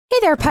Hey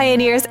there,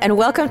 Pioneers, and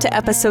welcome to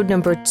episode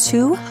number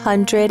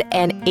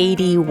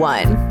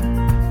 281.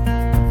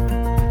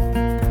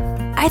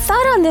 I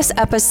thought on this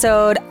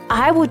episode,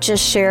 I would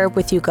just share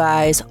with you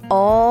guys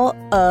all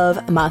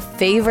of my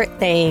favorite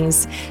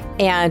things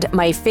and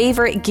my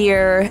favorite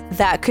gear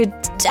that could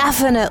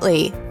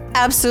definitely,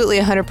 absolutely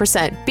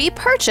 100% be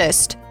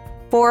purchased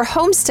for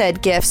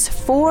homestead gifts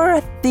for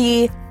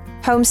the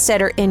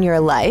homesteader in your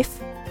life.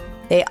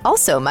 They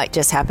also might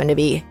just happen to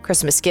be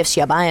Christmas gifts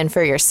you're buying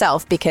for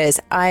yourself, because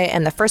I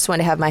am the first one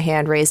to have my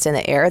hand raised in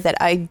the air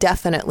that I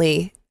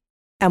definitely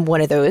am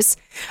one of those.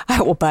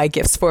 I will buy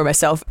gifts for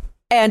myself.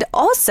 And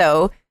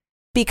also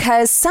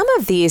because some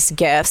of these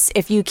gifts,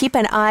 if you keep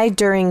an eye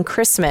during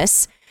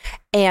Christmas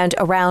and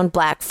around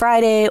Black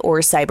Friday or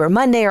Cyber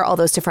Monday or all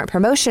those different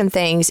promotion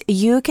things,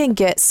 you can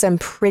get some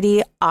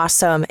pretty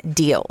awesome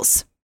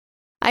deals.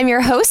 I'm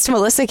your host,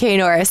 Melissa K.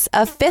 Norris,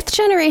 a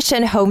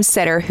fifth-generation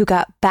homesteader who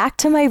got back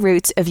to my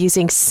roots of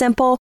using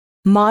simple,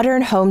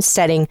 modern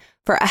homesteading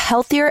for a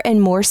healthier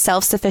and more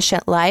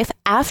self-sufficient life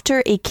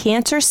after a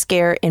cancer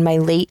scare in my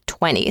late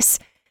 20s.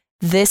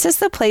 This is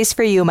the place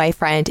for you, my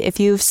friend, if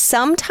you've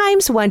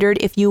sometimes wondered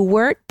if you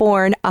weren't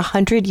born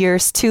 100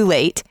 years too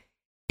late,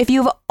 if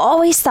you've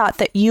always thought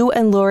that you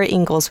and Laura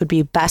Ingalls would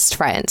be best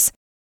friends,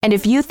 and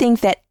if you think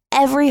that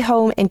every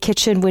home and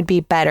kitchen would be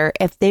better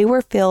if they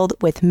were filled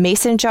with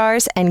mason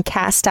jars and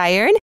cast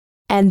iron,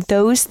 and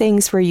those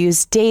things were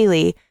used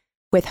daily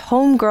with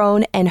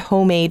homegrown and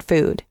homemade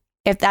food.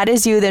 If that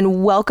is you,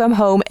 then welcome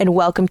home and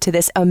welcome to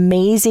this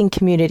amazing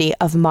community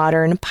of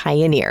modern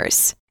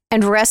pioneers.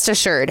 And rest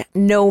assured,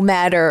 no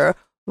matter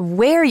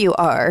where you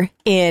are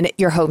in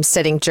your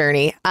homesteading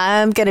journey,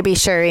 I'm going to be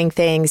sharing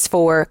things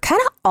for kind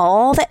of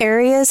all the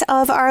areas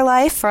of our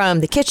life,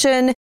 from the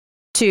kitchen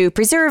to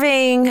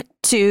preserving,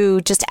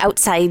 to just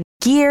outside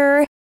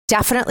gear,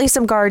 definitely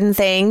some garden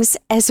things,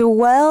 as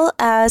well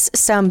as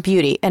some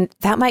beauty. And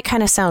that might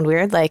kind of sound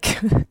weird, like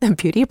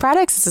beauty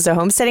products. This is a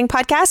homesteading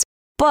podcast,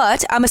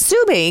 but I'm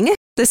assuming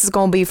this is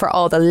going to be for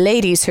all the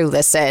ladies who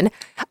listen.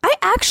 I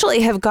actually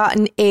have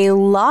gotten a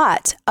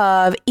lot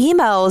of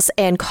emails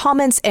and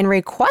comments and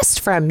requests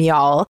from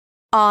y'all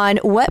on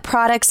what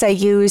products I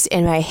use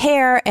in my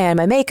hair and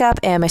my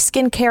makeup and my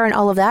skincare and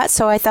all of that.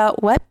 So I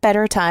thought, what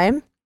better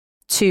time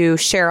to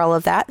share all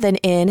of that than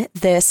in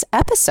this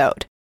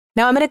episode.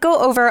 Now, I'm going to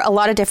go over a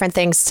lot of different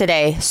things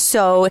today.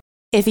 So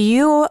if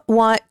you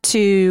want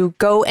to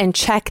go and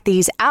check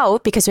these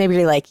out, because maybe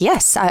you're like,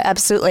 yes, I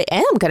absolutely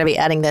am going to be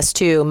adding this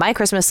to my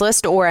Christmas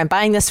list, or I'm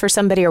buying this for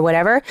somebody or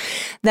whatever,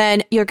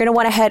 then you're going to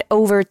want to head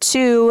over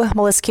to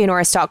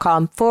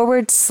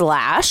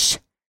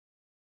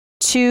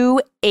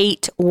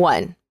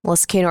melissaknorris.com/281.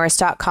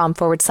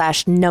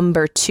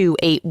 melissaknorris.com/number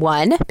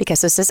 281,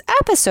 because this is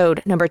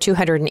episode number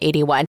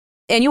 281.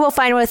 And you will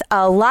find with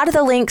a lot of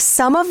the links,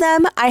 some of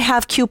them I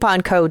have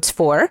coupon codes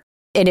for.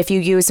 And if you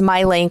use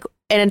my link,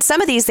 and in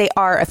some of these, they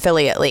are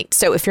affiliate links.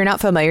 So if you're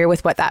not familiar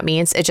with what that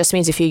means, it just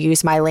means if you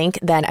use my link,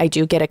 then I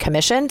do get a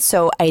commission.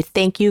 So I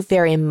thank you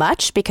very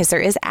much, because there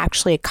is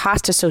actually a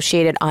cost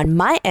associated on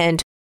my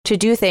end to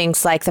do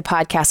things like the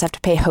podcast. I have to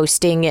pay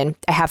hosting, and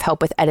I have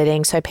help with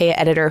editing. So I pay an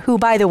editor who,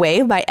 by the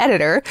way, my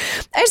editor,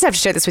 I just have to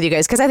share this with you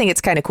guys because I think it's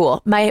kind of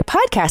cool. My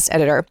podcast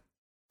editor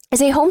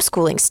is a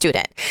homeschooling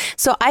student.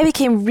 So I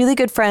became really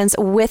good friends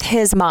with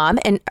his mom,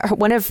 and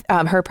one of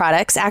her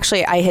products,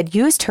 actually, I had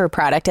used her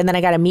product, and then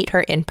I got to meet her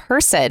in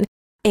person,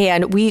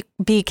 and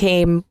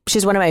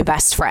she's one of my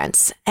best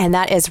friends. And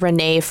that is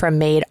Renee from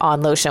Made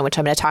on Lotion, which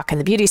I'm going to talk in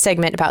the beauty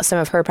segment about some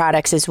of her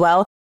products as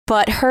well.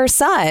 But her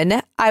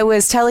son, I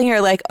was telling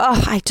her like,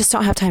 oh, I just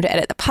don't have time to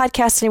edit the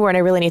podcast anymore, and I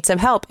really need some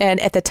help. And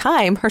at the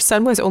time, her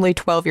son was only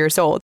 12 years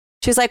old.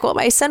 She's like, well,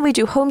 my son, we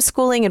do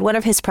homeschooling, and one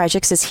of his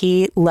projects is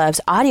he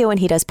loves audio and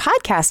he does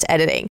podcast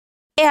editing.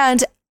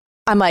 And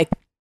I'm like,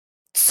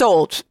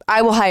 sold.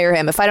 I will hire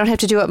him. If I don't have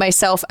to do it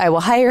myself, I will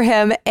hire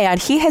him.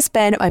 And he has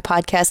been my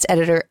podcast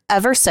editor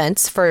ever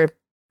since, for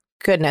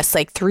goodness,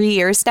 like 3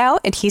 years now.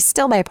 And he's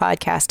still my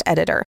podcast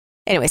editor.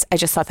 Anyways, I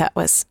just thought that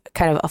was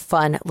kind of a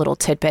fun little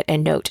tidbit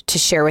and note to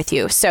share with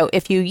you. So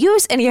if you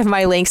use any of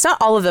my links, not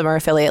all of them are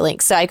affiliate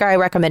links. So I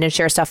recommend and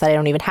share stuff that I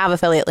don't even have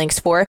affiliate links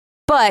for.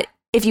 But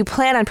if you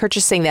plan on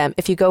purchasing them,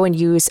 if you go and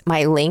use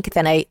my link,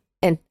 then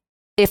and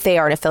if they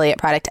are an affiliate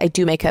product, I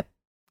do make a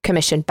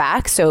commission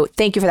back. So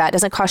thank you for that. It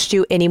doesn't cost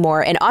you any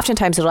more. And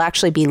oftentimes it'll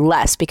actually be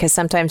less, because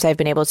sometimes I've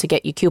been able to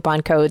get you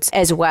coupon codes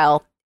as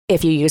well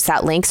if you use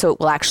that link. So it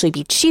will actually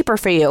be cheaper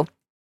for you.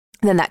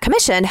 Then that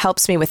commission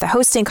helps me with the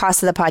hosting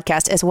cost of the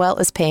podcast, as well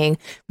as paying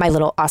my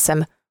little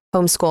awesome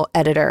homeschool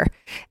editor.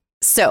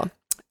 So,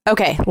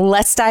 okay,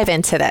 let's dive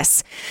into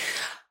this.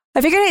 I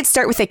figured I'd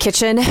start with the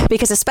kitchen,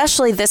 because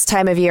especially this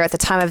time of year, at the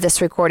time of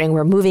this recording,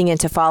 we're moving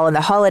into fall and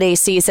the holiday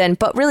season,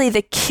 but really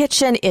the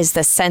kitchen is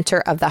the center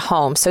of the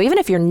home. So even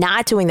if you're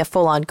not doing the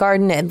full-on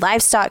garden and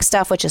livestock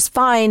stuff, which is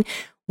fine,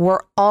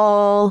 we're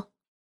all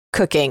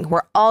cooking.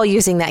 We're all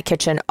using that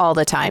kitchen all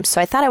the time.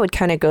 So I thought I would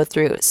kind of go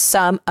through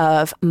some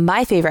of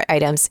my favorite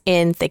items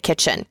in the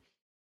kitchen.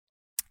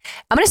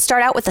 I'm going to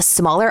start out with the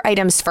smaller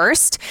items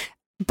first.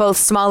 both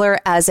smaller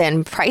as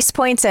in price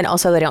points, and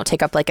also they don't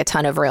take up like a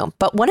ton of room.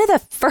 But one of the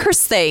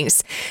first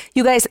things,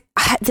 you guys,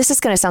 this is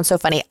going to sound so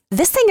funny.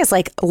 This thing is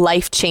like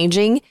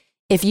life-changing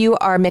if you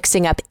are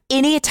mixing up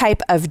any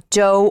type of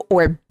dough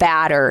or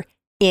batter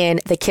in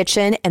the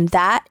kitchen, and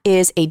that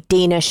is a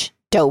Danish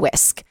dough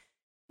whisk.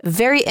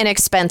 Very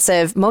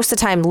inexpensive, most of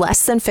the time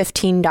less than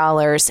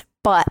 $15,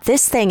 but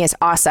this thing is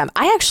awesome.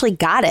 I actually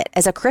got it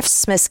as a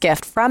Christmas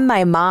gift from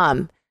my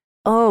mom.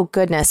 Oh,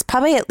 goodness.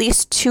 Probably at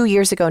least 2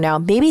 years ago now,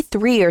 maybe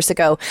 3 years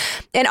ago.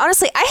 And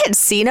honestly, I had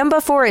seen them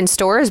before in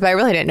stores, but I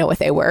really didn't know what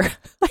they were.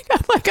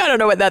 I'm like, I don't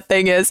know what that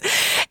thing is.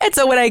 And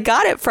so when I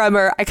got it from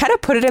her, I kind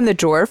of put it in the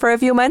drawer for a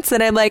few months.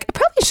 And I'm like, I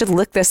probably should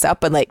look this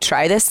up and like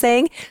try this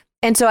thing.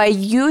 And so I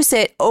use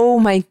it. Oh,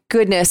 my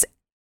goodness.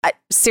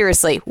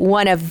 Seriously,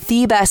 one of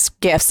the best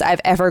gifts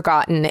I've ever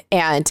gotten.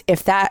 And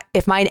if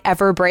mine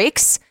ever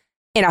breaks,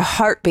 in a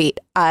heartbeat,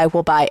 I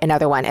will buy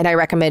another one. And I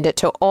recommend it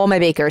to all my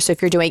bakers. So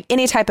if you're doing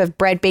any type of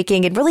bread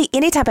baking and really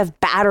any type of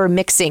batter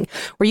mixing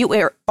where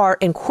you are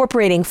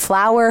incorporating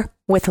flour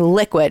with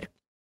liquid,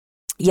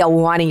 you'll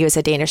want to use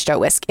a Danish dough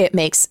whisk. It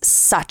makes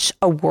such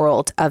a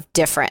world of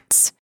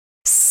difference.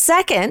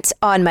 Second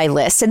on my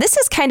list, and this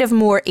is kind of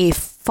more a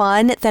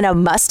fun than a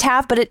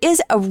must-have, but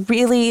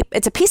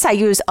it's a piece I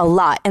use a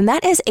lot, and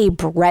that is a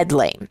bread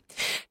lame.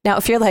 Now,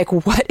 if you're like,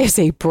 what is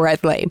a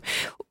bread lame?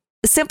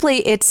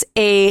 Simply, it's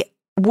a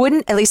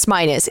wooden, at least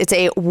mine is, it's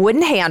a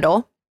wooden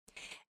handle.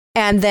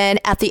 And then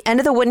at the end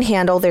of the wooden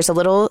handle, there's a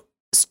little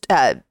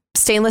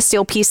stainless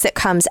steel piece that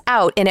comes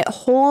out and it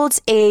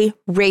holds a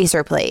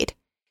razor blade.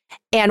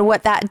 And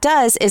what that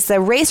does is the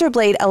razor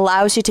blade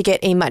allows you to get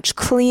a much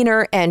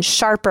cleaner and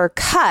sharper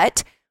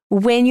cut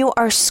when you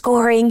are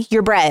scoring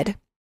your bread.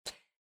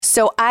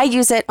 So I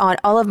use it on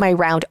all of my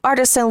round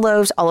artisan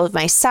loaves, all of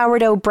my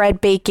sourdough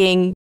bread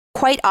baking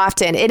quite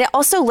often. And it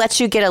also lets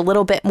you get a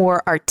little bit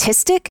more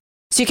artistic.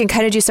 So you can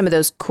kind of do some of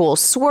those cool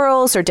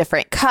swirls or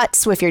different cuts.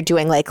 So if you're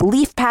doing like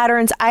leaf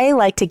patterns, I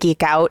like to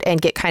geek out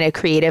and get kind of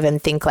creative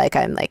and think like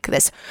I'm like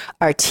this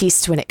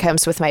artiste when it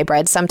comes with my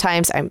bread.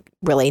 Sometimes I'm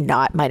really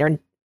not.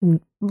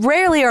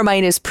 Rarely are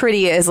mine as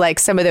pretty as like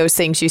some of those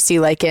things you see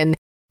like in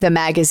the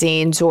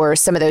magazines or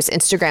some of those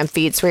Instagram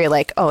feeds where you're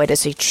like, oh, it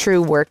is a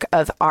true work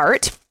of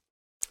art.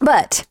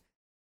 But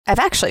I've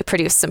actually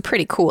produced some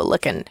pretty cool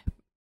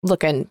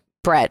looking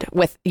bread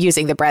with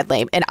using the bread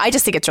lame. And I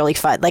just think it's really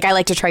fun. Like I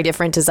like to try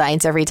different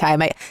designs every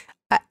time.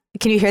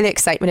 Can you hear the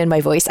excitement in my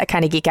voice? I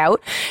kind of geek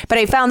out. But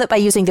I found that by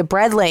using the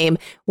bread lame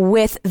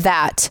with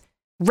that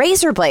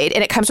razor blade,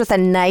 and it comes with a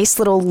nice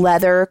little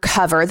leather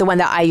cover, the one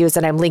that I use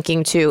that I'm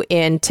linking to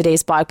in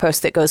today's blog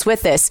post that goes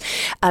with this.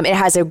 It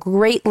has a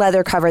great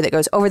leather cover that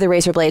goes over the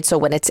razor blade. So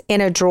when it's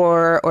in a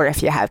drawer or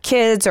if you have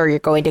kids or you're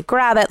going to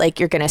grab it, like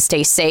you're going to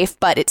stay safe,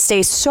 but it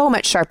stays so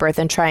much sharper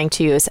than trying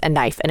to use a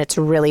knife. And it's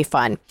really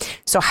fun.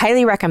 So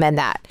highly recommend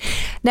that.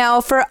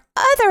 Now for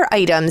other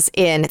items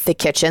in the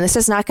kitchen, this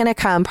is not going to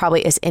come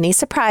probably as any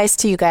surprise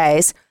to you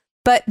guys,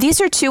 but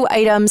these are two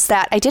items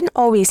that I didn't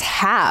always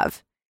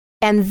have.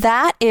 And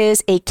that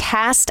is a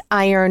cast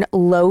iron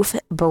loaf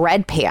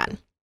bread pan.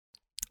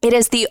 It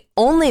is the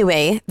only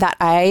way that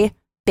I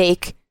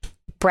bake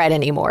bread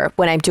anymore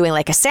when I'm doing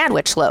like a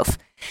sandwich loaf.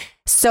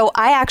 So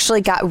I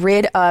actually got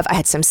rid of, I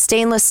had some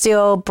stainless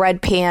steel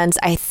bread pans.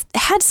 I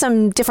had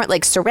some different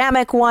like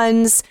ceramic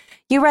ones.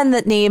 You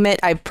name it.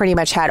 I pretty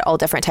much had all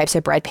different types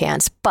of bread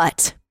pans,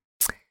 but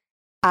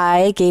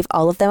I gave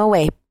all of them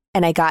away.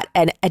 And I got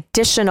an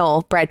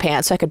additional bread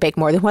pan so I could bake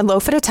more than one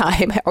loaf at a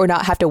time or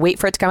not have to wait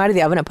for it to come out of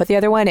the oven and put the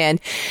other one in.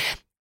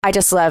 I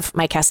just love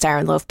my cast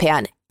iron loaf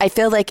pan. I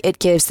feel like it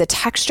gives the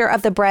texture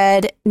of the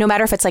bread, no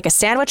matter if it's like a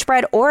sandwich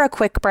bread or a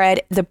quick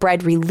bread, the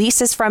bread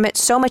releases from it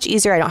so much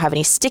easier. I don't have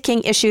any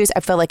sticking issues.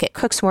 I feel like it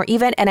cooks more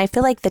even. And I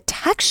feel like the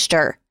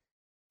texture,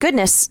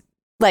 goodness,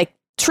 like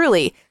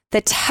truly,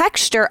 the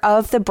texture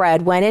of the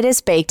bread when it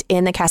is baked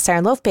in the cast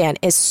iron loaf pan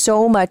is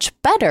so much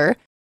better.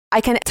 I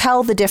can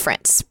tell the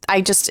difference.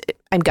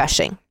 I'm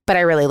gushing, but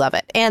I really love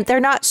it. And they're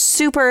not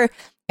super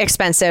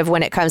expensive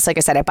when it comes, like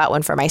I said, I bought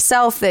one for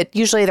myself that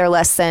usually they're a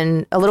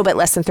little bit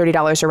less than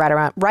 $30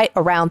 or right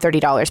around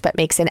 $30, but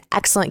makes an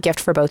excellent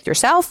gift for both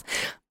yourself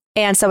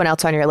and someone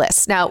else on your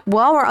list. Now,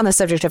 while we're on the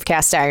subject of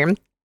cast iron,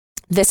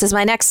 this is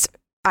my next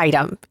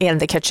item in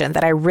the kitchen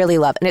that I really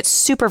love, and it's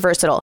super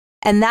versatile.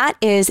 And that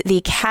is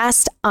the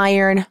cast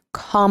iron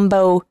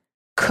combo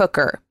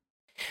cooker.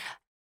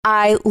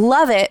 I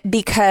love it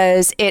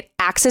because it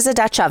acts as a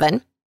Dutch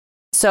oven.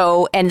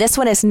 So, and this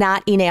one is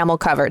not enamel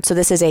covered. So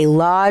this is a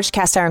large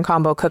cast iron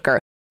combo cooker.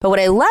 But what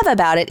I love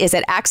about it is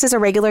it acts as a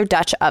regular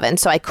Dutch oven.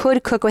 So I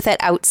could cook with it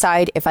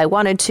outside if I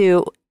wanted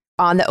to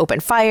on the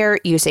open fire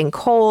using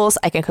coals.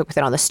 I can cook with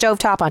it on the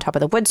stovetop, on top of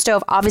the wood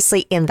stove,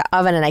 obviously in the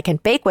oven, and I can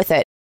bake with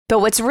it. But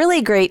what's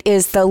really great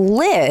is the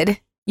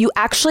lid. You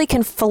actually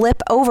can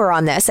flip over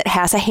on this. It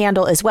has a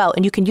handle as well,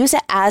 and you can use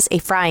it as a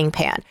frying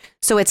pan.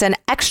 So it's an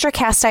extra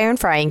cast iron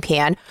frying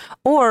pan,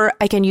 or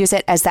I can use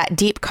it as that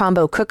deep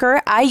combo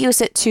cooker. I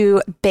use it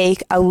to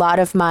bake a lot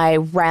of my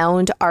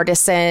round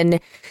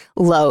artisan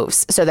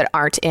loaves so that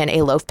aren't in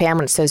a loaf pan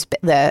when it's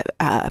the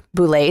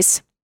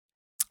boules.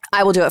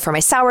 I will do it for my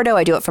sourdough.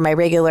 I do it for my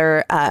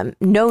regular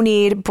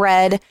no-knead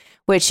bread,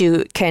 which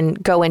you can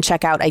go and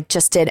check out. I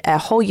just did a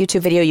whole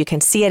YouTube video. You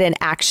can see it in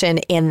action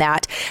in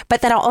that.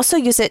 But then I'll also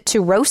use it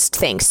to roast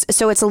things.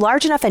 So it's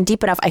large enough and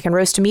deep enough I can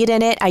roast meat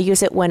in it. I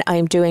use it when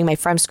I'm doing my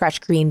from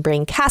scratch green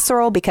bean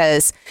casserole,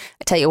 because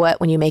I tell you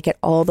what, when you make it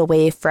all the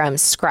way from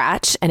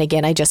scratch, and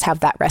again, I just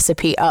have that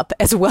recipe up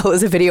as well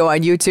as a video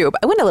on YouTube.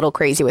 I went a little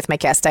crazy with my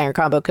cast iron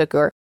combo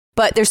cooker,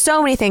 but there's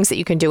so many things that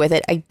you can do with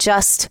it. I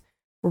just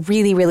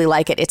really, really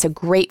like it. It's a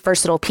great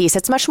versatile piece.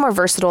 It's much more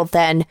versatile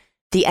than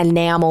the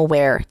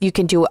enamelware. You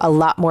can do a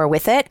lot more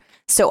with it.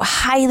 So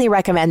highly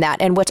recommend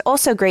that. And what's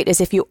also great is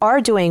if you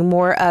are doing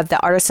more of the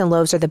artisan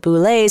loaves or the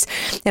boulets,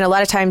 and a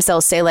lot of times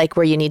they'll say like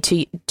where you need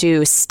to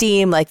do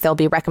steam, like there'll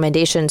be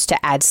recommendations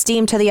to add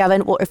steam to the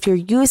oven. Well, if you're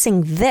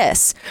using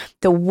this,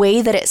 the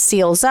way that it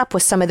seals up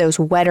with some of those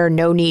wetter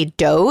no-knead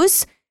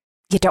doughs,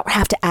 you don't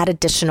have to add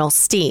additional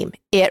steam.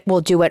 It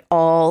will do it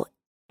all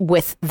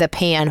with the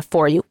pan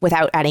for you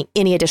without adding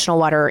any additional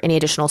water or any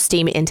additional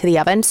steam into the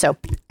oven. So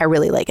I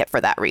really like it for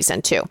that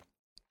reason too.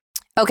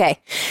 Okay.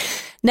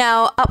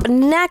 Now up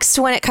next,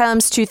 when it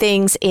comes to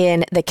things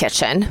in the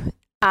kitchen,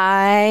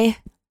 I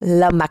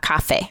love my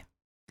coffee.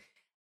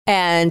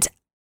 And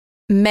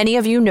many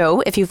of you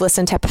know, if you've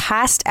listened to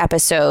past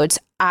episodes,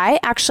 I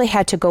actually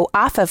had to go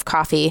off of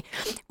coffee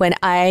when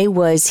I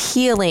was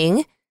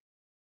healing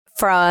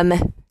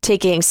from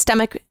taking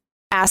stomach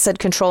acid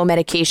control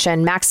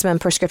medication, maximum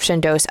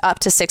prescription dose up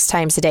to 6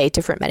 times a day,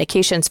 different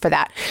medications for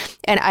that.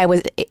 And I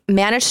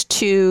managed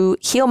to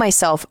heal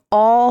myself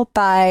all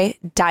by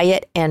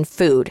diet and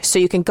food. So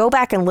you can go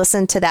back and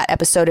listen to that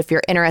episode if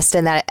you're interested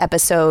in that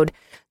episode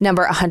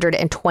number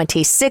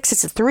 126.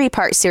 It's a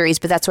 3-part series,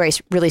 but that's where I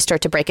really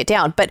start to break it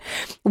down. But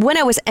when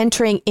I was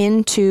entering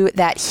into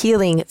that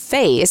healing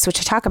phase, which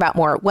I talk about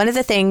more, one of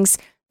the things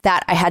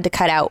that I had to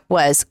cut out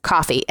was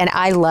coffee. And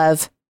I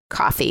love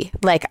coffee.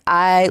 Like,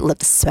 I love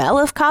the smell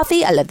of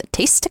coffee. I love the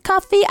taste of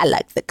coffee. I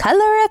like the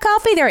color of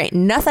coffee. There ain't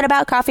nothing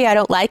about coffee I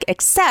don't like,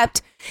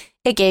 except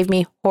it gave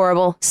me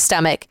horrible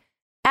stomach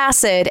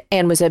acid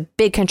and was a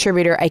big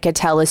contributor. I could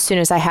tell as soon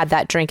as I had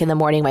that drink in the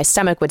morning, my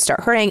stomach would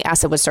start hurting,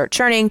 acid would start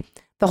churning,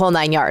 the whole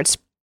 9 yards.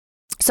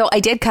 So I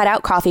did cut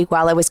out coffee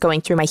while I was going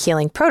through my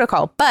healing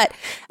protocol, but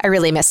I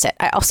really missed it.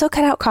 I also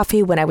cut out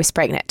coffee when I was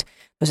pregnant.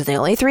 Those are the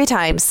only 3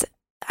 times.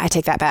 I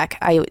take that back.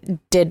 I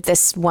did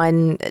this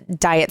one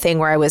diet thing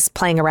where I was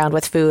playing around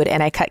with food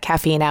and I cut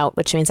caffeine out,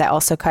 which means I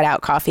also cut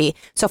out coffee.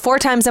 So 4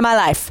 times in my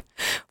life,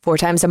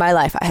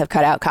 I have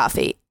cut out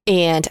coffee.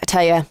 And I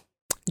tell you,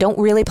 don't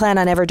really plan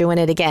on ever doing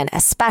it again,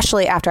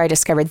 especially after I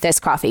discovered this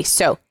coffee.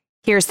 So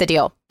here's the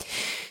deal.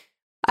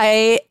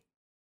 I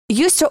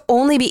used to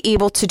only be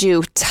able to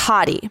do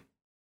toddy.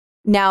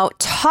 Now,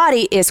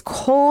 toddy is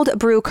cold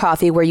brew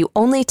coffee where you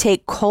only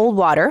take cold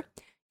water.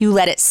 You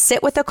let it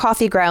sit with the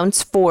coffee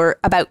grounds for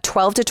about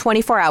 12 to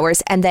 24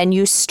 hours, and then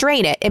you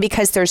strain it. And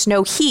because there's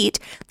no heat,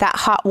 that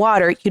hot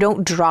water, you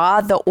don't draw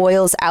the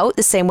oils out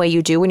the same way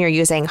you do when you're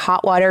using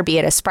hot water, be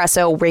it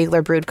espresso,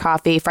 regular brewed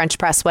coffee, French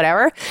press,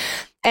 whatever.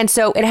 And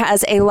so it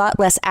has a lot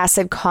less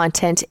acid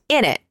content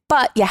in it.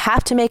 But you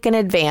have to make an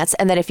advance.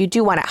 And then if you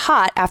do want it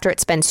hot after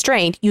it's been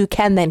strained, you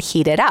can then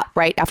heat it up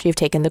right after you've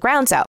taken the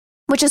grounds out,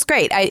 which is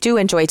great. I do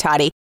enjoy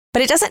toddy,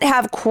 but it doesn't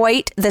have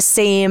quite the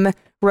same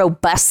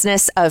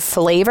robustness of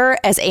flavor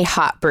as a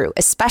hot brew,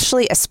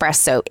 especially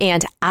espresso.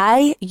 And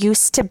I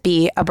used to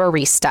be a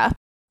barista,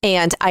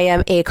 and I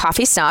am a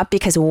coffee snob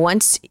because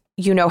once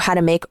you know how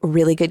to make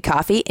really good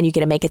coffee and you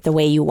get to make it the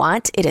way you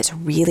want, it is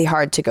really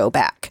hard to go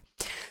back.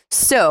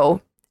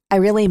 So I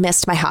really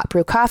missed my hot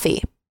brew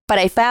coffee, but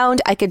I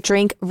found I could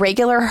drink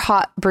regular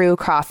hot brew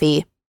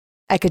coffee.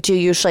 I could do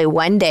usually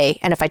one day.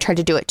 And if I tried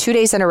to do it 2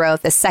 days in a row,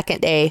 the second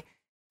day,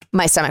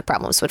 my stomach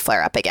problems would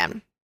flare up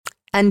again.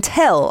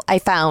 Until I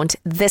found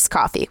this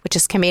coffee, which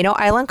is Camino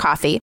Island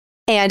coffee.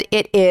 And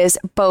it is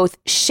both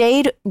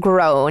shade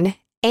grown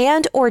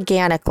and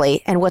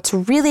organically. And what's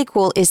really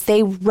cool is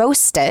they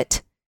roast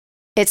it.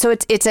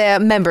 It's a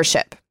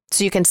membership.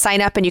 So you can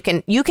sign up and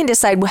you can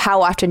decide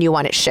how often you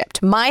want it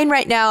shipped. Mine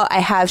right now, I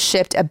have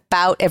shipped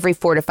about every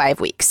 4 to 5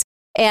 weeks.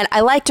 And I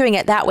like doing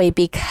it that way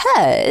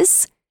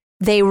because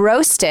they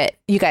roast it.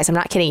 You guys, I'm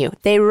not kidding you.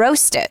 They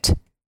roast it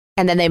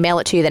and then they mail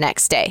it to you the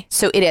next day.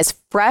 So it is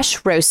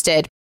fresh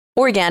roasted,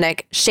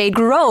 organic, shade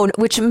grown,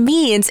 which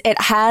means it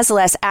has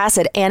less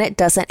acid and it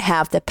doesn't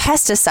have the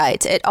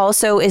pesticides. It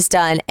also is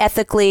done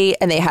ethically,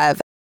 and they have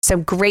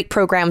some great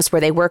programs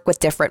where they work with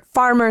different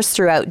farmers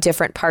throughout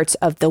different parts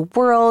of the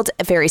world.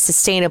 Very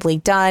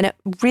sustainably done.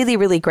 Really,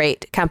 really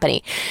great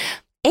company.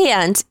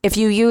 And if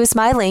you use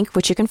my link,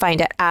 which you can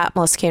find at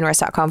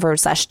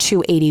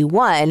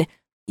melissanorris.com/281,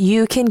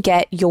 you can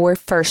get your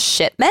first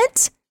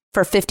shipment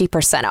for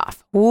 50%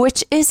 off,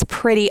 which is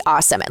pretty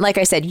awesome. And like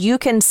I said, you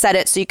can set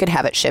it so you can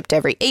have it shipped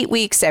every 8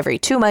 weeks, every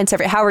 2 months,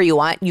 however you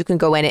want. You can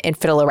go in and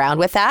fiddle around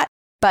with that.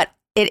 But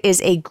it is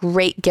a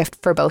great gift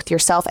for both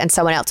yourself and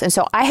someone else. And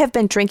so I have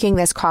been drinking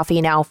this coffee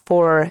now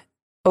for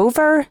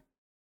over,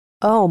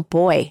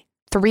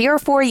 3 or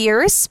 4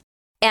 years.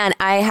 And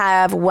I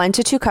have 1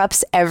 to 2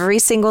 cups every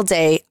single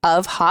day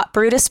of hot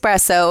brewed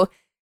espresso.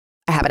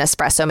 I have an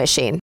espresso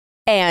machine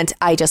and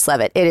I just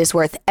love it. It is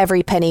worth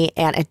every penny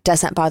and it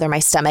doesn't bother my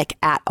stomach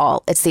at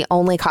all. It's the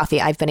only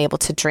coffee I've been able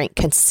to drink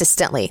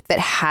consistently that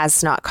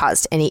has not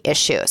caused any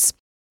issues.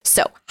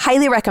 So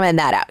highly recommend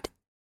that out.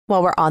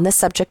 While we're on the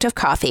subject of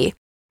coffee,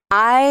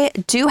 I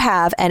do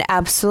have and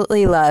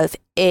absolutely love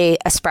a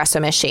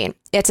espresso machine.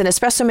 It's an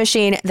espresso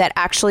machine that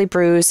actually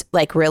brews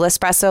like real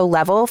espresso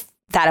level,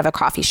 that of a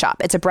coffee shop.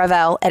 It's a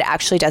Breville. It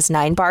actually does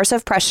 9 bars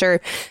of pressure,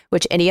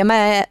 which any of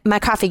my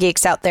coffee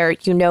geeks out there,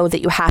 you know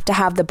that you have to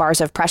have the bars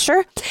of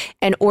pressure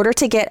in order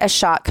to get a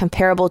shot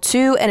comparable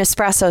to an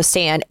espresso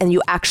stand, and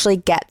you actually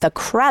get the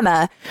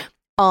crema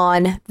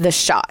on the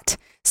shot.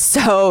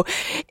 So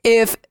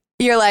if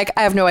you're like,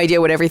 I have no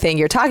idea what everything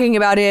you're talking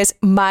about is,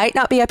 might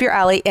not be up your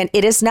alley, and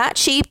it is not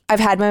cheap. I've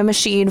had my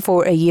machine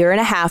for a year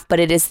and a half, but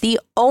it is the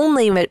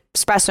only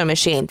espresso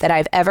machine that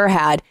I've ever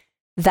had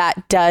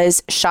that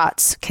does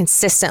shots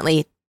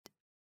consistently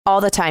all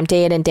the time,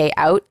 day in and day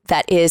out,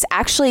 that is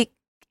actually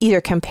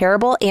either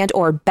comparable and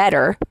or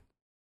better,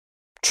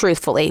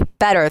 truthfully,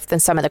 better than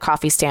some of the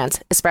coffee stands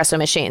espresso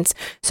machines.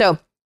 So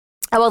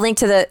I will link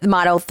to the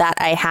model that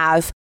I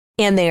have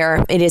in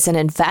there. It is an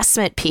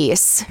investment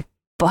piece,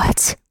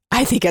 but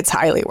I think it's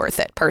highly worth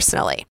it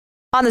personally.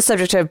 On the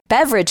subject of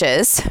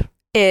beverages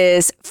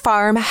is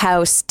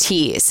Farmhouse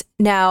Teas.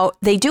 Now,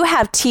 they do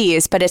have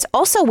teas, but it's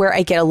also where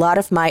I get a lot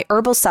of my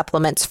herbal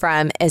supplements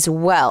from as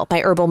well.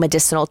 My herbal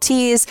medicinal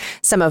teas,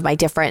 some of my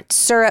different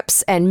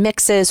syrups and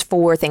mixes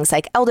for things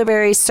like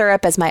elderberry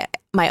syrup, as my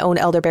own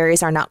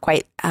elderberries are not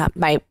quite,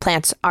 my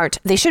plants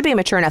aren't, they should be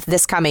mature enough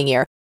this coming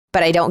year,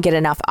 but I don't get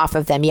enough off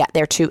of them yet.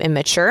 They're too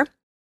immature.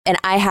 And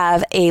I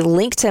have a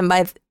link to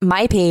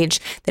my page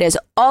that is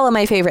all of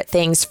my favorite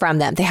things from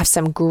them. They have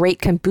some great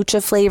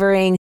kombucha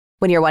flavoring.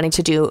 When you're wanting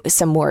to do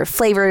some more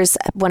flavors,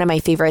 one of my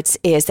favorites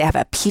is they have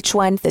a peach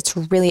one that's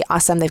really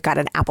awesome. They've got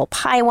an apple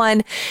pie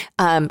one.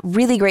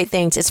 Really great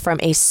things. It's from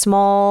a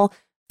small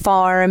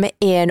farm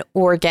in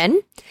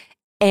Oregon,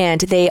 and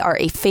they are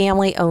a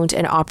family owned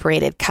and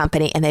operated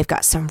company. And they've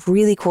got some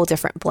really cool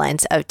different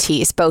blends of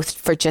teas, both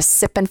for just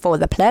sipping for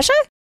the pleasure,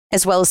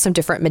 as well as some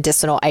different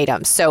medicinal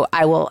items. So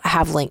I will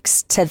have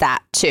links to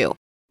that too.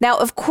 Now,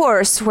 of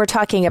course, we're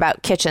talking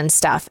about kitchen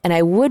stuff, and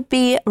I would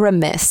be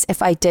remiss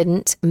if I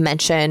didn't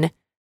mention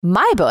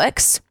my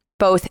books,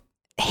 both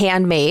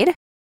Handmade,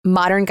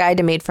 Modern Guide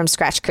to Made from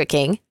Scratch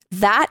Cooking.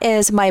 That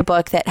is my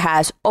book that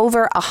has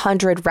over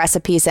 100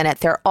 recipes in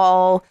it. They're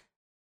all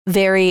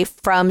very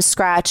from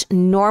scratch,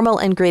 normal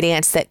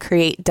ingredients that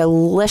create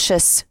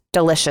delicious,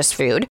 delicious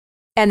food.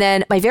 And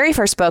then my very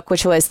first book,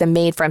 which was The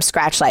Made from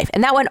Scratch Life.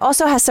 And that one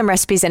also has some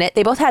recipes in it.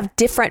 They both have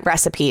different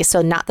recipes,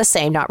 so not the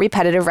same, not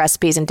repetitive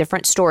recipes and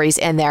different stories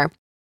in there.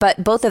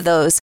 But both of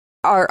those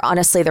are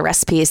honestly the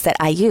recipes that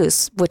I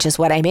use, which is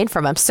what I made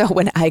from them. So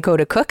when I go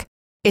to cook,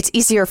 it's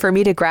easier for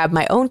me to grab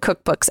my own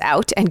cookbooks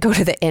out and go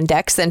to the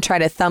index than try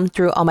to thumb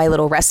through all my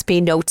little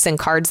recipe notes and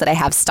cards that I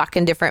have stuck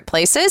in different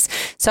places.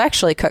 So I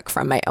actually cook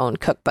from my own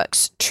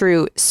cookbooks.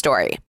 True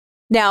story.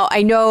 Now,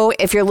 I know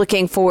if you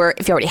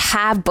already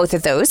have both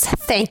of those,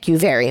 thank you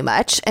very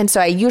much. And so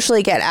I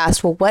usually get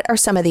asked, well, what are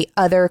some of the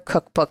other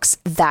cookbooks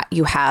that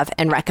you have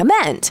and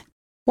recommend?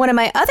 One of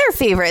my other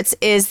favorites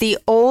is the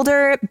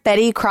older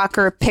Betty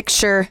Crocker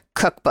picture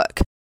cookbook.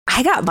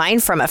 I got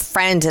mine from a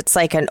friend. It's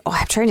like I'm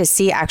trying to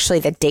see actually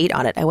the date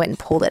on it. I went and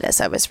pulled it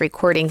as I was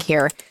recording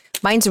here.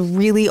 Mine's a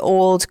really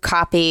old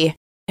copy.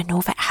 I don't know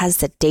if it has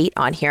the date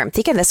on here. I'm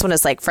thinking this one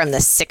is like from the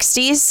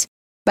 60s.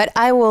 But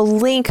I will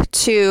link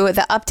to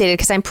the updated,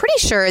 because I'm pretty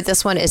sure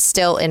this one is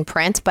still in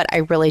print, but I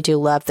really do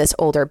love this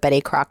older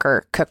Betty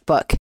Crocker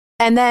cookbook.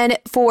 And then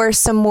for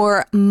some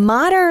more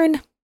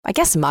modern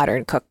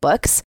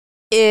cookbooks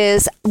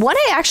is one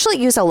I actually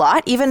use a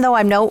lot, even though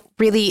I don't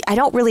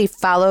really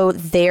follow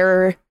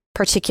their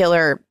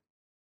particular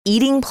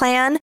eating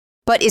plan,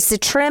 but it's the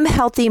Trim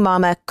Healthy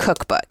Mama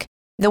cookbook.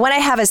 The one I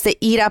have is the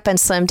Eat Up and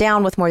Slim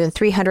Down with more than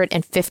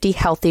 350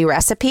 healthy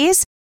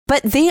recipes.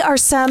 But they are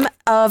some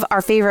of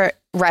our favorite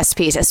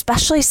recipes,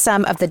 especially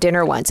some of the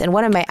dinner ones. And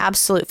one of my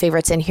absolute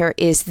favorites in here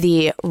is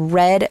the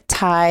red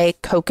Thai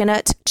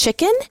coconut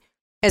chicken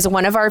is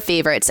one of our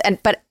favorites.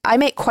 But I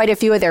make quite a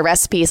few of their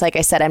recipes. Like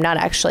I said, I'm not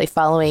actually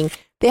following.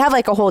 They have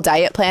like a whole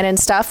diet plan and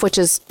stuff, which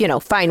is,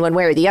 fine one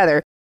way or the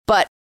other.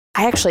 But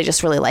I actually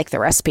just really like the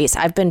recipes.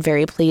 I've been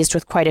very pleased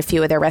with quite a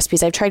few of their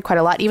recipes. I've tried quite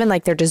a lot, even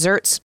like their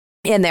desserts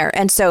in there.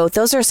 And so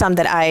those are some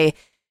that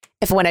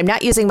when I'm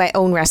not using my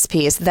own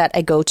recipes, that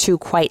I go to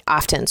quite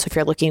often. So if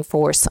you're looking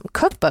for some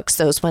cookbooks,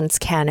 those ones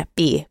can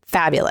be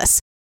fabulous.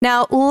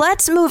 Now,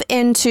 let's move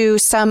into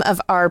some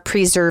of our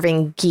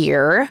preserving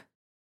gear.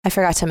 I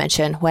forgot to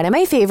mention one of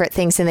my favorite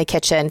things in the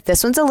kitchen.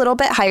 This one's a little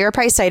bit higher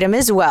price item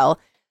as well,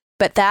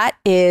 but that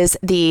is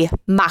the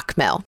mock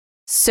mill.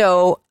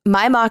 So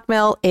my mock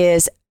mill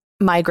is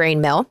my grain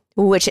mill,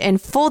 which in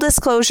full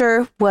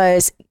disclosure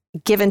was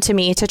given to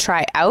me to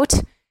try out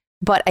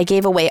but I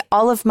gave away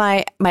all of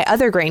my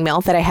other grain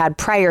mill that I had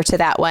prior to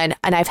that one.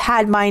 And I've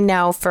had mine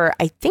now for,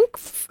 I think,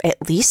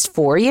 at least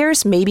 4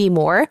 years, maybe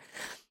more.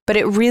 But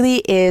it really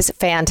is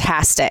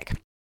fantastic.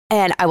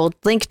 And I will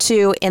link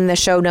to in the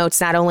show notes,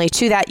 not only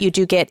to that, you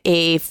do get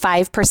a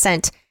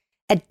 5%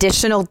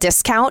 additional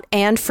discount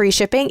and free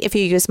shipping if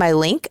you use my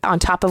link on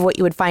top of what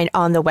you would find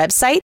on the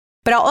website.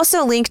 But I'll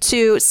also link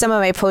to some of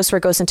my posts where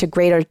it goes into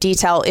greater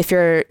detail if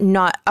you're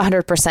not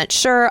 100%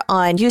 sure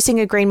on using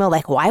a grain mill,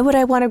 like why would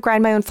I want to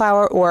grind my own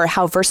flour, or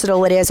how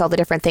versatile it is, all the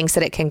different things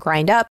that it can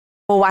grind up.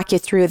 We'll walk you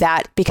through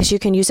that because you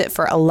can use it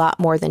for a lot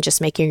more than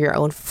just making your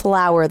own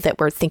flour that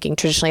we're thinking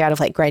traditionally out of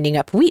like grinding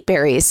up wheat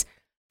berries.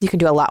 You can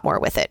do a lot more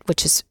with it,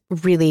 which is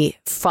really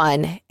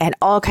fun, and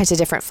all kinds of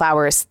different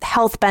flours,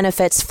 health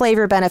benefits,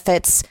 flavor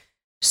benefits,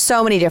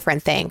 so many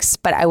different things.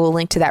 But I will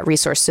link to that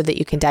resource so that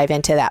you can dive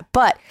into that.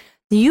 But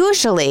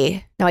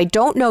usually, now I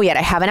don't know yet,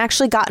 I haven't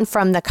actually gotten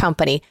from the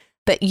company,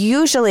 but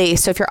usually,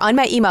 so if you're on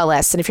my email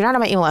list, and if you're not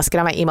on my email list, get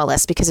on my email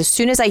list, because as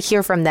soon as I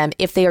hear from them,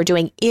 if they are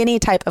doing any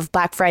type of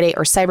Black Friday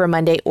or Cyber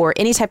Monday or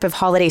any type of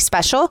holiday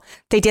special,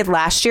 they did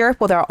last year,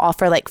 well, they'll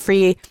offer like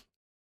free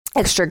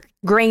extra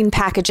grain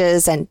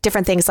packages and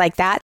different things like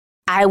that.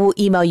 I will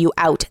email you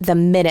out the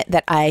minute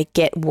that I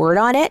get word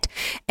on it.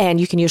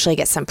 And you can usually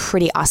get some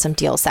pretty awesome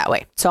deals that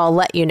way. So I'll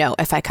let you know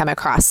if I come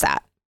across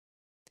that.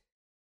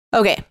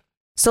 Okay,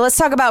 so let's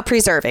talk about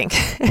preserving.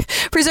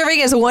 Preserving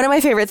is one of my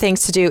favorite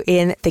things to do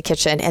in the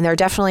kitchen. And there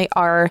definitely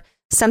are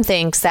some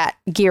things that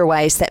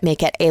gear-wise that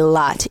make it a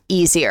lot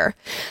easier.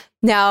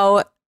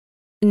 Now,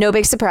 no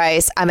big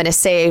surprise, I'm going to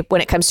say when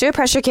it comes to a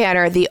pressure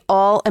canner, the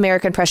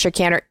All-American pressure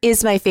canner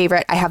is my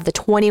favorite. I have the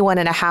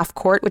 21.5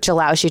 quart, which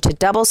allows you to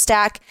double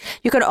stack.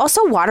 You can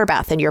also water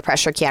bath in your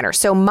pressure canner.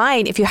 So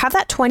mine, if you have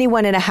that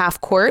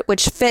 21.5 quart,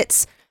 which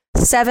fits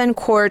 7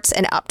 quarts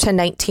and up to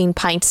 19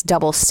 pints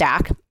double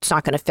stack, it's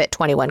not going to fit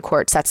 21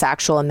 quarts. That's the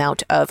actual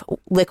amount of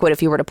liquid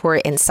if you were to pour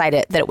it inside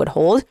it that it would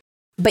hold.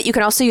 But you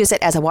can also use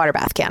it as a water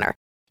bath canner.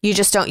 You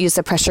just don't use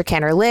the pressure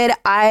canner lid.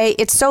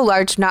 It's so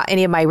large, not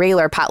any of my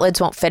regular pot lids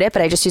won't fit it,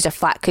 but I just use a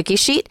flat cookie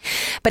sheet.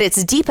 But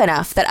it's deep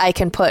enough that I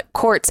can put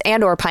quarts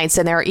and or pints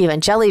in there, or even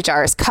jelly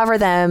jars, cover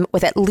them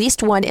with at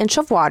least 1 inch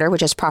of water,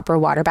 which is proper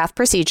water bath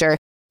procedure.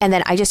 And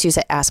then I just use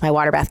it as my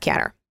water bath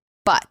canner.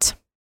 But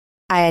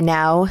I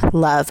now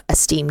love a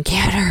steam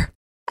canner.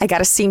 I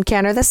got a steam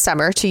canner this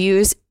summer to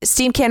use.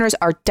 Steam canners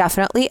are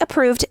definitely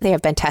approved. They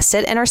have been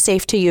tested and are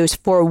safe to use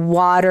for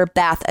water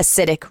bath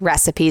acidic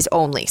recipes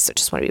only. So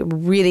just want to be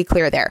really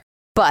clear there.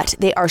 But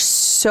they are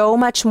so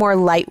much more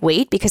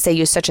lightweight because they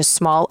use such a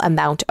small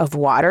amount of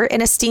water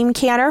in a steam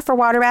canner for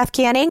water bath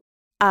canning.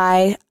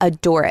 I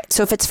adore it.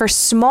 So if it's for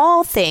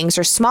small things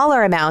or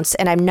smaller amounts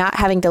and I'm not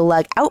having to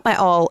lug out my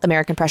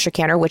All-American pressure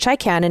canner, which I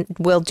can and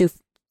will do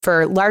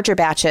for larger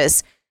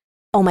batches,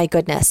 oh my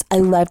goodness, I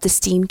love the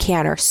steam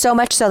canner. So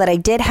much so that I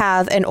did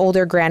have an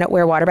older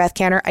graniteware water bath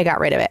canner. I got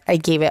rid of it. I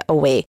gave it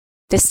away.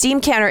 The steam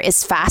canner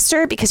is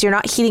faster because you're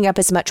not heating up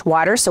as much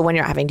water. So when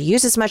you're not having to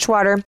use as much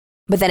water,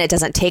 but then it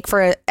doesn't take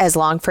for as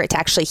long for it to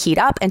actually heat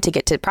up and to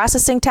get to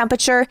processing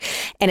temperature.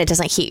 And it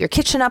doesn't heat your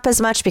kitchen up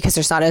as much because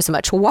there's not as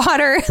much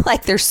water.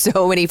 Like there's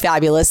so many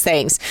fabulous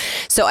things.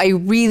 So I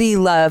really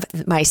love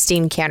my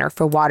steam canner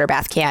for water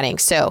bath canning.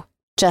 So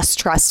just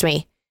trust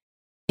me.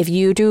 If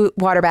you do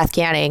water bath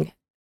canning,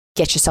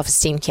 get yourself a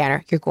steam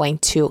canner. You're going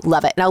to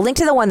love it. And I'll link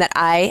to the one that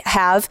I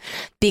have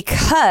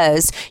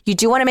because you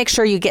do want to make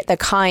sure you get the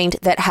kind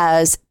that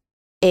has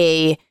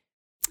a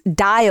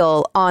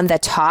dial on the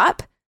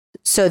top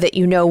so that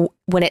you know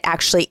when it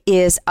actually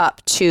is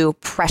up to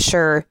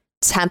processing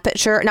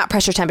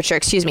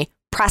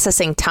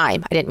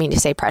time. I didn't mean to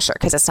say pressure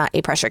because it's not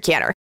a pressure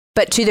canner,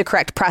 but to the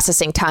correct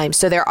processing time.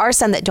 So there are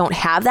some that don't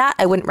have that.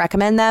 I wouldn't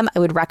recommend them. I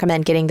would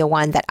recommend getting the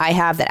one that I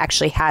have that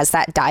actually has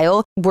that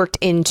dial worked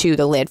into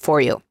the lid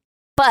for you.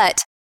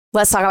 But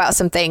let's talk about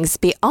some things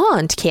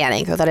beyond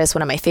canning, though that is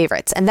one of my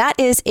favorites, and that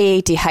is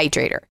a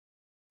dehydrator.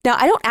 Now,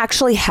 I don't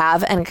actually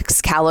have an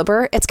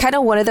Excalibur. It's kind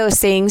of one of those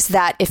things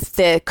that if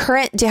the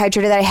current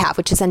dehydrator that I have,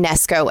 which is a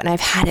Nesco, and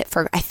I've had it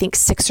for, I think,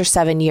 6 or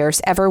 7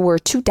 years, ever were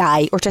to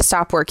die or to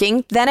stop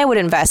working, then I would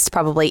invest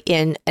probably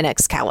in an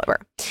Excalibur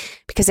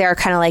because they are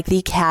kind of like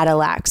the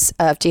Cadillacs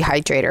of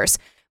dehydrators.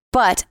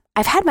 But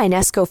I've had my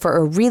Nesco for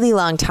a really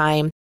long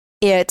time.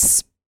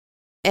 It's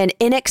an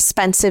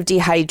inexpensive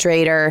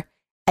dehydrator.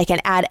 I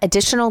can add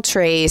additional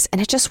trays and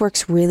it just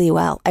works really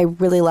well. I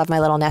really love my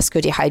little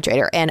Nesco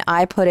dehydrator and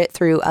I put it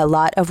through a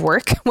lot of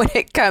work when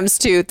it comes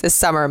to the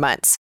summer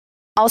months.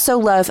 Also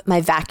love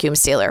my vacuum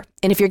sealer.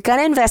 And if you're going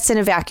to invest in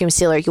a vacuum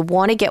sealer, you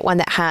want to get one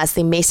that has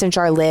the mason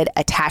jar lid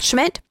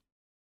attachment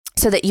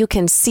so that you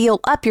can seal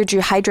up your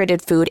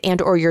dehydrated food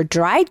and or your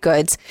dried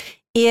goods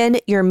in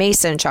your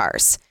mason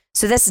jars.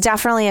 So this is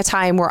definitely a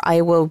time where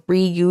I will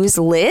reuse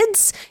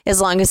lids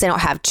as long as they don't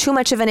have too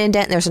much of an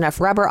indent and there's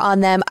enough rubber on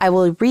them. I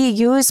will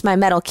reuse my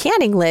metal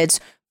canning lids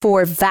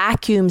for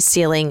vacuum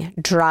sealing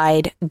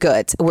dried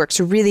goods. It works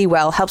really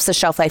well, helps the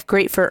shelf life,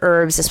 great for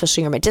herbs,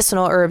 especially your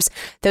medicinal herbs,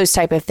 those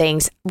type of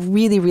things.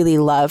 Really, really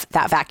love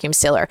that vacuum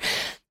sealer.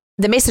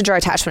 the mason jar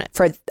attachment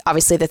for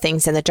obviously the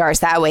things in the jars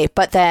that way.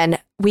 But then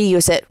we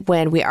use it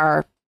when we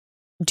are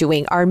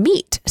doing our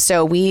meat.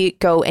 So we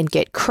go and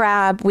get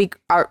crab. We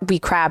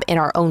crab in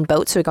our own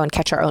boat. So we go and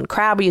catch our own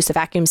crab. We use the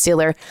vacuum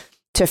sealer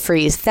to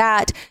freeze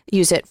that.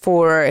 Use it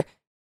for,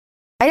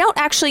 I don't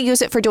actually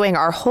use it for doing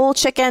our whole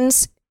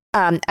chickens.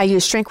 I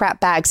use shrink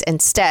wrap bags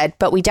instead,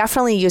 but we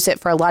definitely use it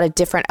for a lot of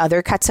different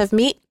other cuts of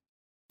meat.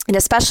 And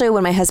especially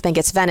when my husband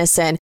gets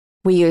venison,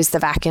 we use the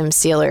vacuum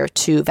sealer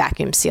to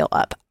vacuum seal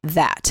up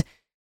that.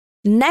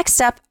 Next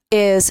up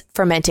is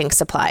fermenting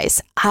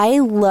supplies. I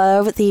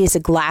love these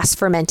glass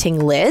fermenting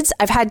lids.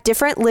 I've had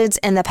different lids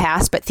in the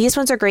past, but these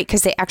ones are great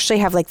because they actually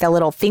have like the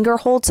little finger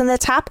holds in the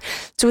top.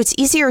 So it's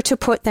easier to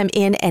put them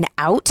in and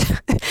out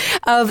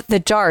of the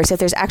jars if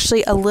there's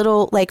actually a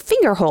little like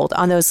finger hold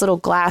on those little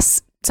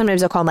glass.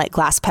 Sometimes they'll call them like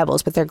glass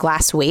pebbles, but they're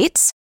glass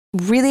weights.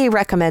 Really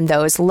recommend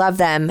those. Love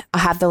them.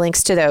 I'll have the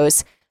links to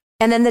those.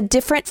 And then the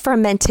different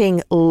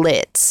fermenting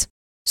lids.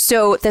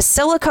 So the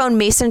silicone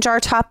mason jar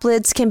top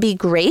lids can be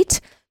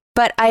great,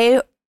 but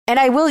I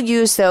will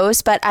use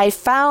those, but I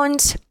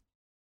found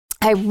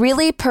I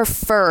really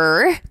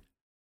prefer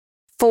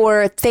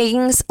for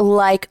things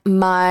like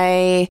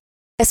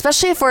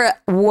especially if we're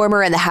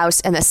warmer in the house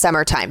in the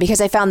summertime,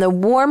 because I found the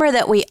warmer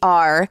that we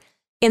are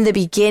in the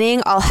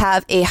beginning, I'll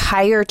have a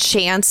higher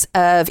chance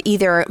of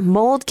either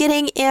mold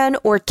getting in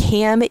or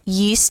cam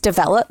yeast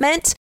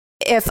development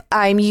if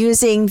I'm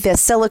using the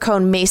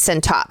silicone mason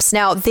tops.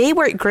 Now, they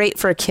work great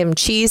for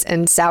kimchi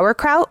and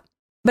sauerkraut,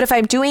 but if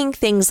I'm doing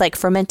things like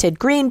fermented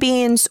green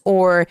beans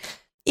or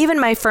even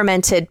my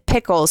fermented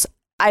pickles,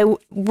 I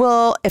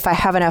will, if I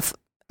have enough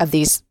of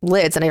these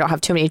lids and I don't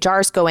have too many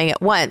jars going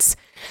at once,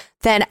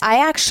 then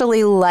I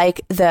actually like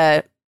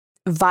the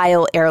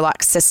vial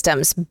airlock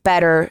systems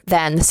better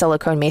than the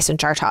silicone mason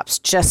jar tops,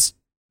 just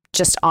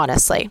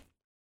honestly.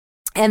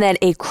 And then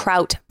a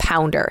kraut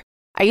pounder.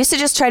 I used to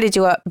just try to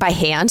do it by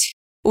hand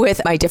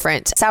with my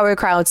different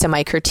sauerkrauts and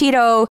my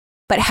curtido,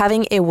 but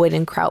having a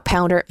wooden kraut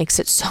pounder makes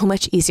it so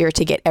much easier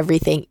to get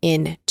everything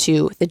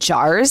into the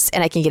jars,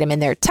 and I can get them in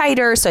there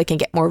tighter so I can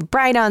get more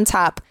brine on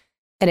top,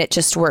 and it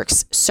just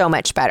works so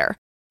much better.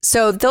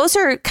 So those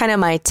are kind of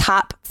my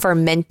top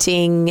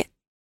fermenting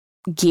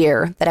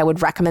gear that I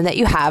would recommend that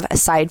you have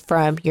aside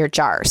from your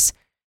jars.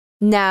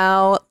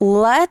 Now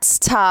let's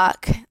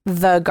talk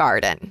the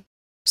garden.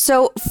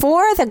 So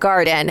for the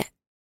garden,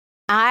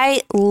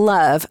 I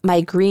love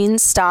my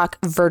GreenStalk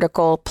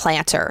vertical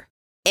planter,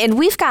 and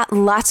we've got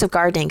lots of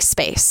gardening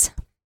space,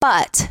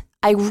 but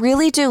I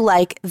really do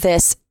like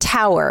this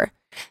tower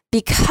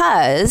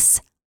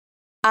because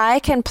I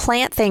can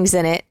plant things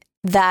in it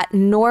that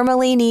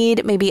normally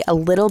need maybe a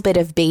little bit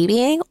of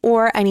babying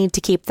or I need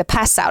to keep the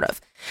pests out of.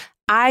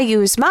 I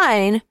use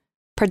mine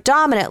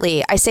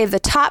predominantly. I save the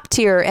top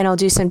tier and I'll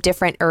do some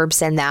different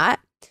herbs in that,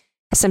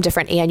 some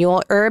different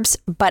annual herbs,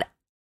 but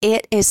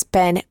it has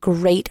been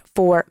great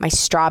for my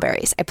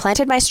strawberries. I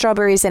planted my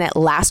strawberries in it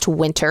last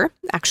winter.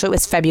 Actually, it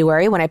was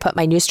February when I put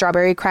my new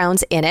strawberry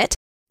crowns in it.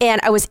 And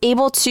I was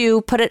able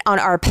to put it on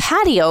our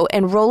patio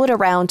and roll it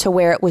around to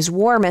where it was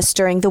warmest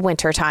during the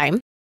winter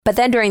time. But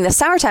then during the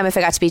summertime, if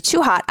it got to be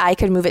too hot, I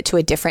could move it to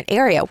a different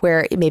area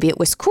where maybe it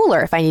was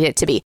cooler if I needed it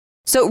to be.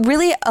 So it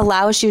really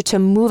allows you to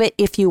move it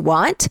if you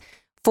want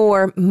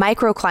for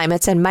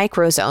microclimates and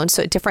microzones.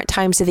 So at different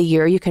times of the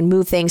year, you can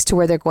move things to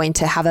where they're going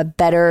to have a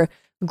better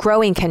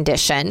growing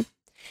condition.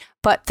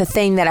 But the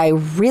thing that I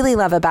really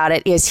love about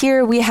it is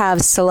here we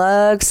have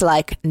slugs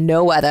like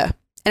no other.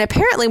 And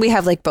apparently we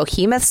have like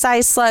behemoth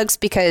sized slugs,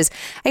 because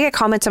I get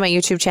comments on my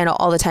YouTube channel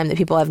all the time that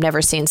people have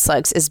never seen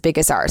slugs as big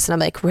as ours. And I'm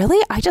like,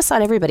 really? I just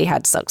thought everybody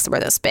had slugs that were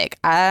this big.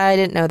 I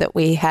didn't know that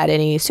we had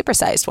any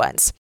supersized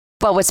ones.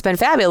 But what's been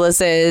fabulous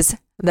is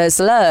the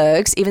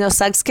slugs, even though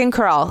slugs can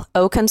crawl,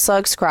 oh, can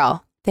slugs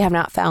crawl? They have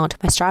not found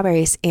my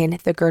strawberries in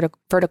the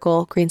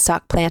vertical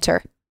GreenStalk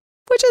planter,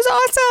 which is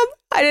awesome.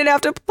 I didn't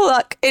have to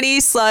pluck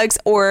any slugs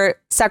or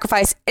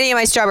sacrifice any of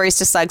my strawberries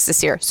to slugs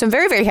this year. So I'm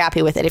very, very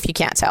happy with it, if you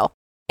can't tell.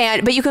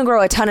 But you can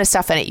grow a ton of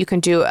stuff in it. You can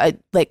do a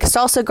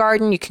salsa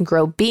garden. You can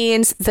grow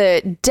beans.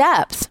 The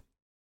depth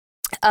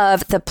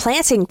of the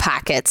planting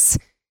pockets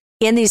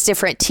in these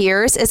different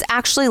tiers is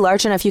actually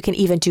large enough you can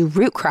even do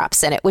root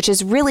crops in it, which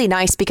is really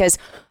nice, because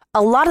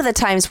a lot of the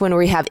times when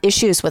we have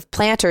issues with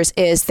planters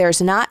is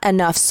there's not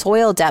enough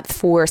soil depth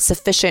for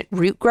sufficient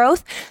root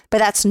growth, but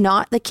that's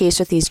not the case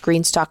with these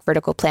GreenStalk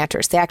vertical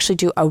planters. They actually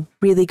do a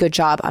really good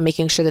job on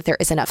making sure that there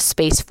is enough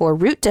space for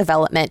root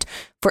development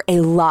for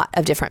a lot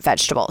of different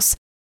vegetables.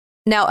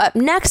 Now, up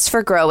next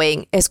for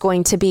growing is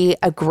going to be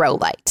a grow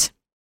light.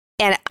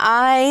 And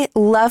I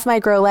love my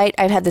grow light.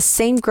 I've had the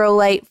same grow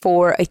light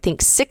for, I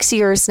think, 6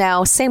 years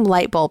now. Same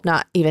light bulb,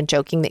 not even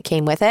joking, that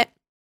came with it.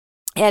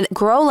 And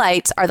grow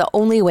lights are the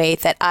only way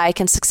that I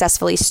can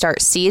successfully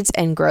start seeds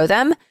and grow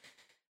them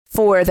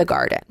for the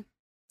garden.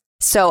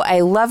 So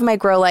I love my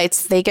grow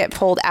lights. They get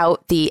pulled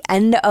out the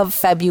end of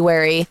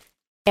February,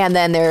 and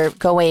then they're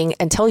going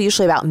until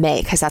usually about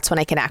May, because that's when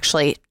I can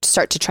actually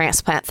start to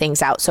transplant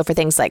things out. So for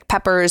things like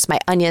peppers, my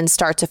onion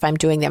starts if I'm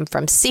doing them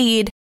from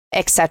seed,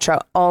 etc.,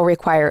 all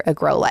require a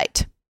grow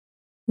light.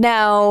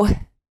 Now,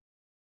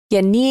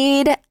 you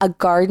need a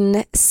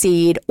garden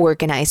seed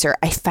organizer.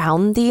 I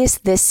found these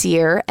this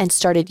year and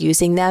started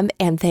using them,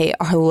 and they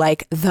are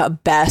like the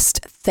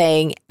best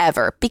thing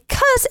ever.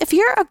 Because if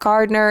you're a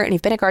gardener and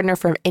you've been a gardener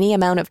for any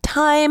amount of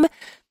time,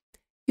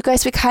 you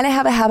guys, we kind of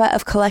have a habit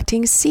of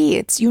collecting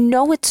seeds. You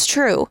know it's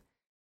true.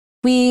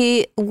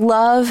 We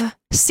love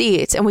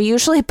seeds, and we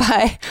usually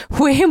buy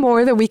way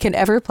more than we can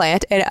ever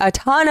plant and a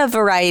ton of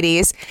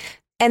varieties.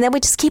 And then we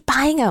just keep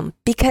buying them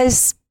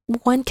because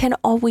one can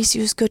always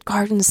use good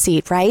garden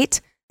seed, right?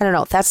 I don't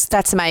know.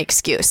 That's my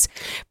excuse.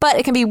 But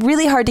it can be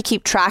really hard to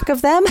keep track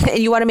of them. And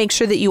you want to make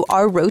sure that you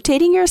are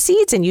rotating your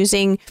seeds and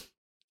using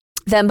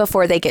them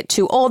before they get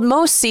too old.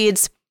 Most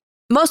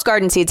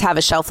garden seeds have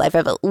a shelf life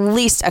of at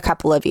least a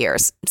couple of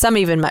years, some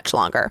even much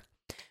longer.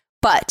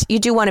 But you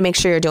do want to make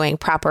sure you're doing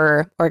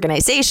proper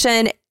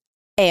organization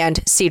and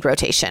seed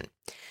rotation.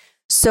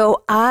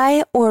 So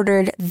I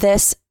ordered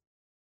this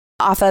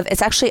off of,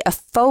 it's actually a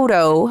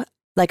photo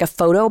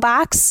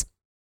box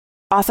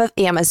off of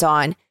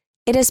Amazon.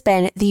 It has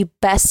been the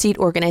best seed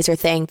organizer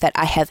thing that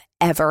I have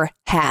ever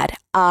had.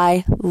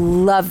 I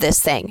love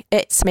this thing.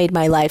 It's made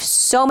my life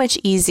so much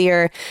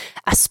easier,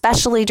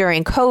 especially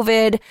during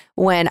COVID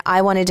when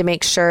I wanted to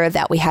make sure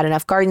that we had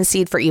enough garden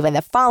seed for even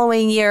the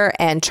following year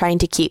and trying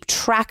to keep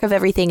track of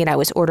everything. And I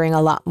was ordering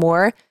a lot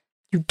more.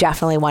 You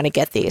definitely want to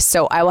get these.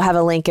 So I will have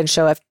a link and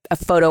show a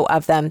photo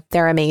of them.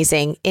 They're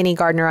amazing. Any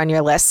gardener on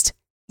your list,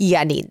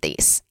 you need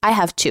these. I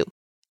have two.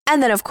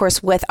 And then, of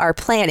course, with our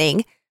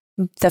planning,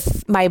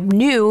 my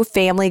new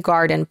family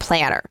garden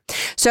planner.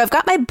 So I've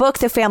got my book,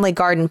 The Family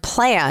Garden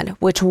Plan,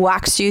 which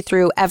walks you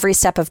through every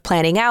step of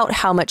planning out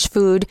how much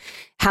food,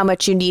 how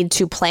much you need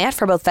to plant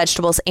for both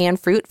vegetables and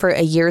fruit for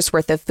a year's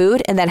worth of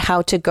food, and then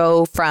how to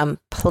go from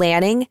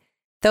planning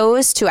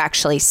those to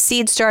actually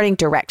seed starting,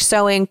 direct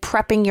sowing,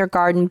 prepping your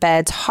garden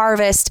beds,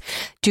 harvest,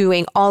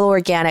 doing all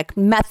organic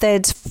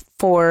methods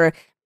for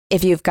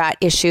if you've got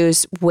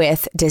issues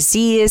with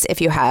disease, if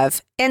you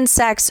have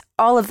insects,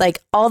 all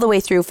the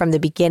way through from the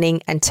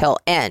beginning until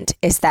end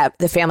is that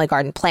the Family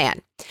Garden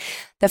Plan.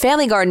 The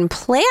Family Garden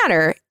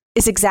Planner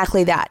is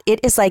exactly that. It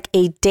is like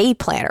a day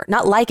planner,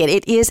 not like it.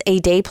 It is a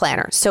day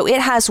planner. So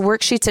it has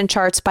worksheets and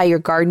charts by your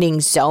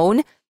gardening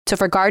zone. So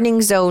for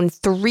gardening zone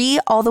 3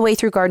 all the way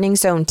through gardening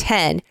zone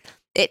 10,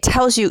 it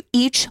tells you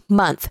each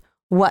month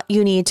what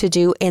you need to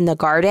do in the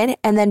garden.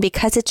 And then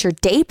because it's your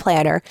day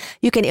planner,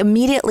 you can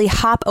immediately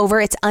hop over.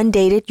 It's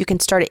undated. You can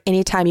start it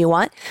anytime you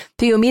want.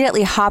 So you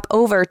immediately hop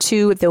over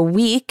to the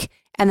week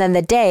and then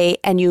the day,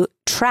 and you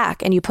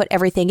track and you put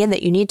everything in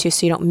that you need to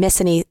so you don't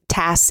miss any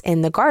tasks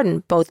in the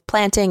garden, both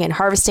planting and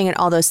harvesting and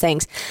all those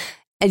things.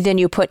 And then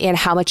you put in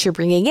how much you're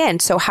bringing in.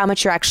 So how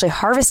much you're actually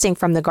harvesting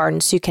from the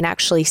garden so you can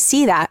actually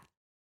see that,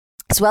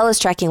 as well as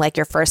tracking like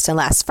your first and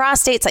last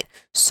frost dates, like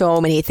so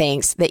many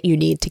things that you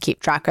need to keep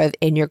track of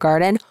in your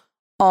garden,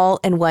 all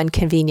in one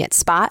convenient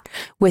spot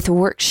with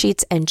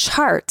worksheets and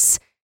charts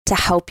to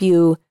help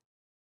you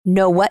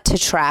know what to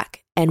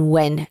track and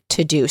when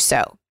to do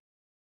so.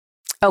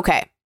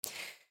 Okay.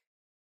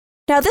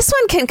 Now this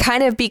one can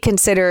kind of be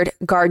considered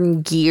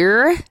garden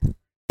gear,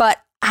 but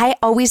I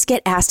always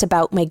get asked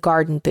about my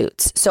garden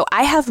boots. So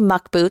I have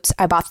muck boots.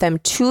 I bought them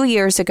 2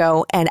 years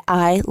ago and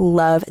I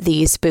love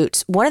these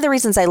boots. One of the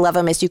reasons I love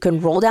them is you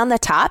can roll down the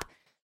top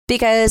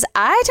because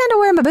I tend to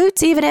wear my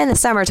boots even in the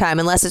summertime,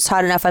 unless it's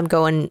hot enough I'm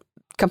going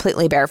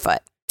completely barefoot.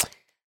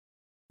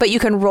 But you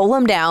can roll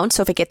them down.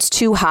 So if it gets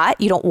too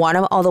hot, you don't want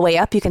them all the way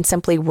up. You can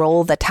simply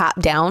roll the top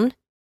down.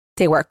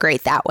 They work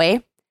great that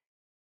way.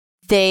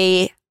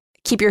 They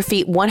keep your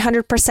feet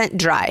 100%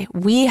 dry.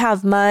 We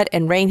have mud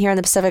and rain here in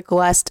the Pacific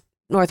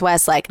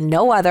Northwest like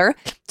no other.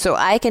 So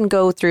I can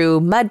go through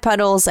mud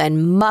puddles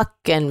and muck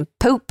and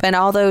poop and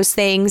all those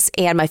things,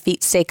 and my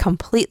feet stay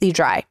completely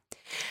dry.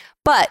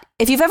 But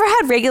if you've ever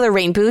had regular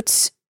rain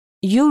boots,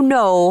 you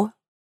know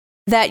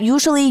that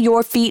usually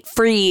your feet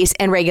freeze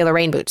in regular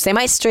rain boots. They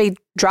might stay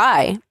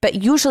dry, but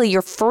usually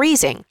you're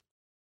freezing.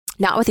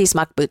 Not with these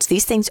muck boots.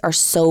 These things are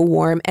so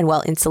warm and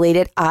well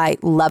insulated. I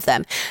love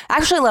them. I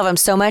actually love them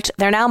so much.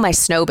 They're now my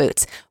snow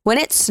boots. When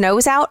it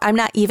snows out, I'm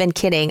not even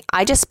kidding.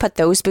 I just put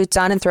those boots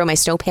on and throw my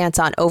snow pants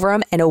on over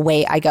them and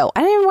away I go.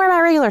 I don't even wear my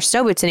regular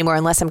snow boots anymore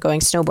unless I'm going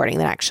snowboarding.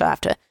 Then I actually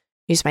have to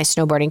use my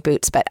snowboarding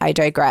boots, but I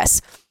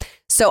digress.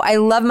 So I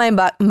love my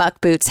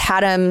muck boots.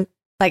 Had them,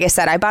 like I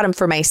said, I bought them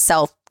for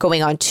myself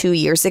going on 2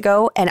 years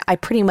ago, and I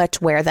pretty much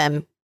wear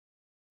them,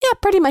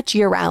 pretty much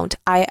year round.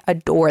 I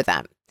adore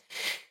them.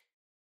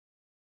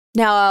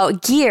 Now,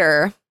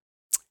 gear,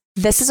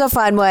 this is a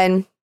fun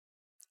one.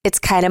 It's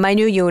kind of my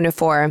new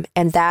uniform,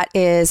 and that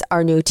is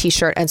our new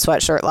t-shirt and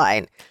sweatshirt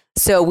line.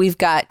 So we've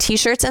got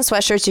t-shirts and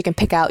sweatshirts. You can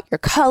pick out your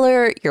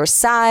color, your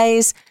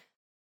size.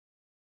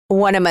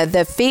 One of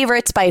the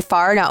favorites by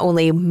far, not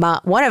only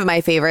one of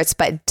my favorites,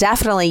 but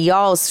definitely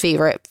y'all's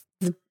favorite,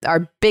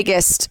 our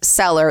biggest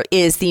seller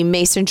is the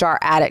Mason Jar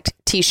Addict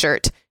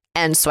t-shirt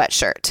and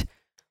sweatshirt.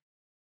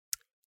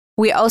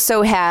 We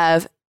also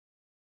have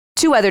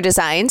 2 other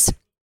designs.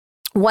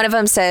 One of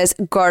them says,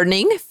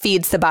 gardening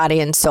feeds the body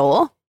and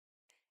soul.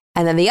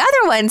 And then the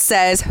other one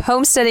says,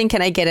 homesteading,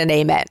 can I get an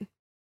amen?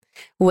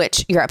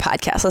 Which you're a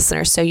podcast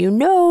listener, so you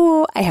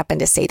know I happen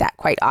to say that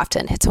quite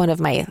often. It's one of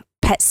my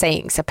pet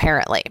sayings,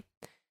 apparently.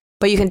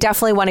 But you can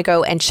definitely want to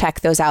go and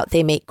check those out.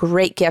 They make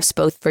great gifts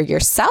both for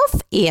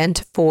yourself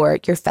and for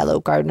your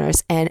fellow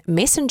gardeners and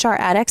mason jar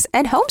addicts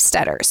and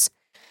homesteaders.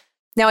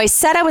 Now, I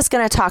said I was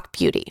going to talk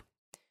beauty.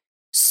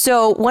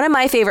 So one of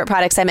my favorite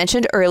products I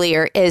mentioned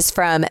earlier is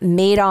from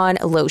Made On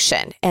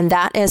Lotion. And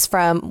that is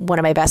from one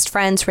of my best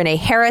friends, Renee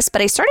Harris.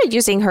 But I started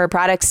using her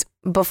products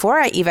before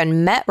I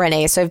even met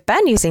Renee. So I've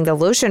been using the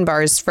lotion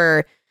bars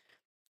for,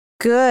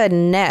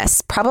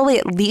 goodness, probably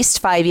at least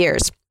 5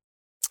 years.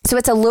 So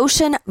it's a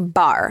lotion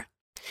bar.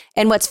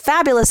 And what's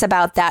fabulous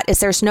about that is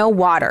there's no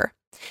water.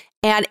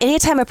 And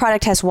anytime a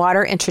product has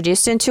water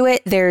introduced into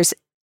it, there's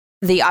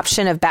the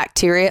option of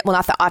bacteria. Well,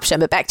 not the option,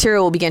 but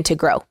bacteria will begin to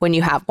grow when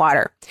you have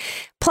water.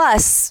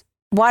 Plus,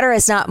 water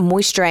is not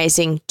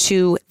moisturizing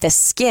to the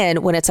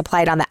skin when it's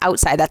applied on the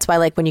outside. That's why,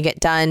 like, when you get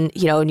done,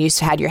 and you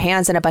had your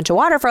hands in a bunch of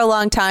water for a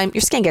long time,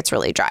 your skin gets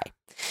really dry.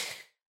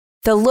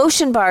 The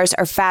lotion bars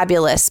are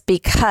fabulous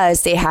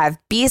because they have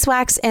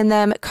beeswax in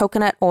them,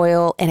 coconut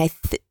oil, and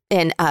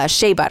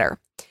shea butter.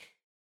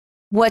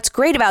 What's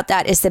great about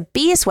that is the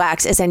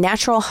beeswax is a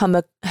natural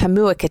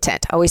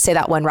humectant. I always say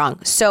that one wrong.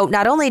 So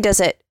not only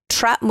does it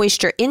trap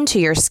moisture into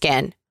your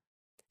skin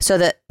so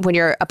that when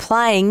you're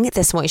applying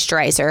this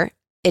moisturizer,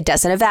 it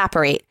doesn't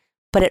evaporate,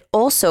 but it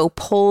also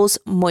pulls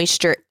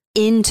moisture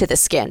into the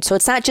skin. So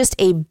it's not just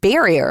a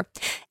barrier.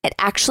 It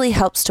actually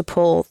helps to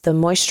pull the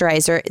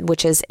moisturizer,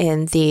 which is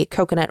in the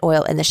coconut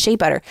oil and the shea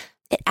butter.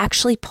 It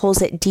actually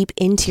pulls it deep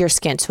into your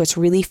skin. So it's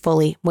really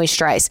fully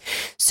moisturized.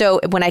 So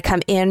when I come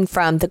in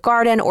from the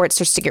garden or it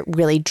starts to get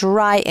really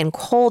dry and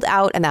cold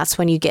out, and that's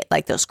when you get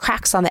like those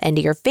cracks on the end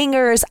of your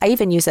fingers. I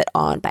even use it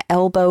on my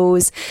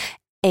elbows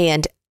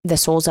and the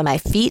soles of my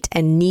feet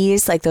and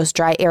knees, like those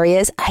dry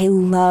areas. I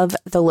love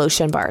the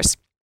lotion bars.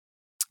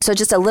 So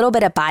just a little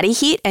bit of body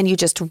heat and you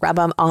just rub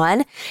them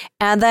on.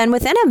 And then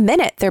within a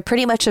minute, they're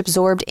pretty much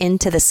absorbed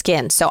into the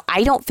skin. So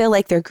I don't feel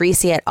like they're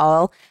greasy at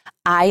all.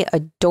 I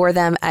adore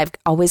them. I've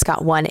always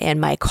got one in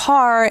my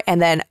car.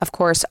 And then, of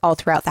course, all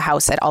throughout the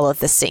house at all of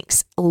the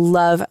sinks.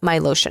 Love my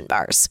lotion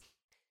bars.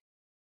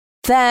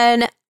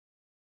 Then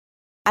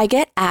I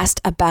get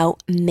asked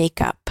about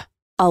makeup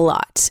a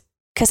lot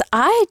because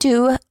I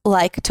do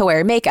like to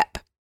wear makeup.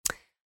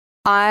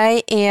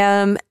 I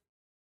am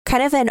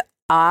kind of an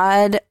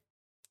odd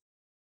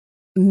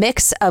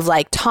mix of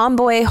like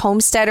tomboy,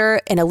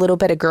 homesteader, and a little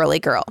bit of girly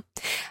girl.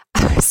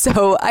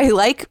 So I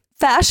like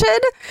fashion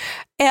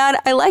and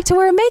I like to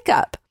wear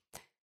makeup.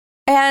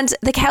 And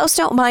the cows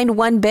don't mind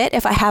one bit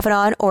if I have it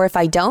on or if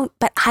I don't,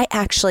 but I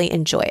actually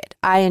enjoy it.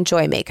 I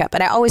enjoy makeup.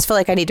 And I always feel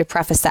like I need to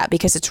preface that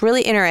because it's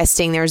really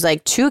interesting. There's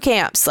like two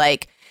camps,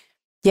 like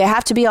you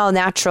have to be all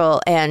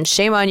natural and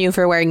shame on you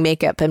for wearing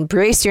makeup,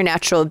 embrace your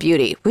natural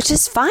beauty, which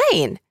is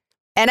fine.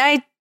 And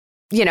I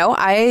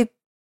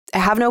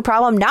have no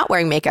problem not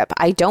wearing makeup.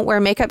 I don't wear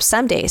makeup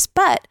some days,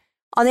 but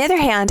on the other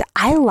hand,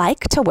 I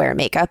like to wear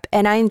makeup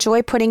and I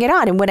enjoy putting it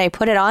on. And when I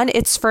put it on,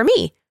 it's for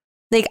me.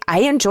 Like, I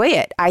enjoy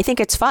it. I think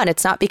it's fun.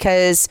 It's not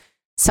because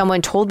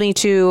someone told me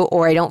to,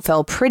 or I don't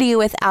feel pretty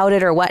without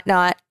it or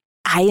whatnot.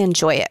 I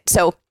enjoy it.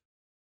 So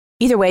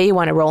either way you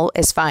want to roll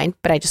is fine.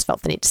 But I just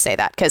felt the need to say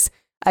that because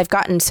I've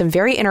gotten some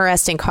very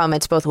interesting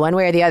comments both one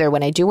way or the other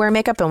when I do wear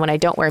makeup and when I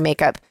don't wear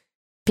makeup.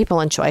 People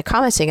enjoy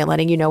commenting and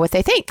letting you know what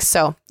they think.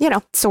 So,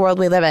 it's the world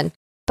we live in.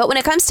 But when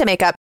it comes to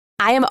makeup,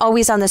 I am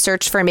always on the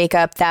search for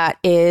makeup that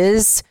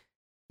is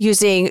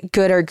using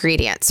good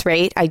ingredients,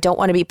 right? I don't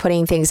want to be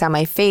putting things on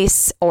my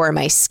face or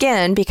my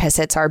skin because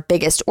it's our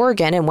biggest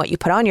organ, and what you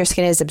put on your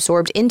skin is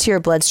absorbed into your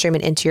bloodstream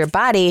and into your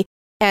body.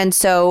 And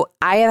so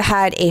I have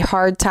had a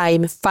hard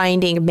time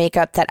finding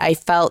makeup that I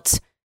felt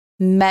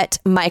met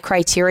my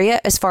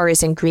criteria as far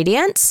as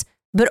ingredients,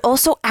 but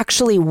also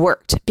actually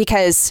worked,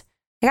 because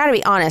I got to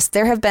be honest,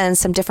 there have been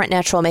some different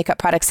natural makeup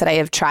products that I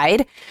have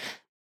tried.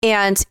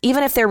 And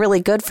even if they're really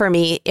good for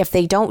me, if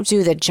they don't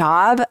do the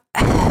job,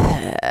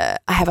 I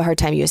have a hard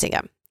time using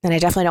them. And I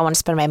definitely don't want to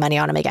spend my money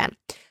on them again.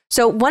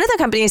 So one of the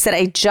companies that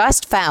I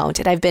just found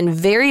and I've been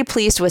very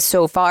pleased with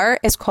so far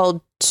is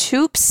called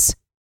Toupes.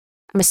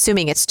 I'm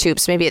assuming it's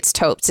Toupes. Maybe it's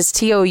Toupes. It's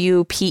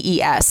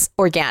Toupes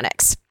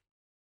Organics.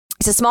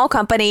 It's a small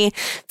company,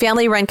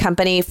 family-run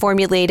company,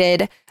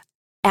 formulated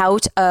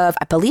out of,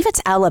 I believe it's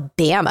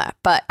Alabama,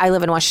 but I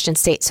live in Washington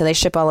State, so they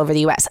ship all over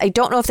the US. I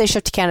don't know if they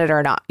ship to Canada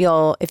or not.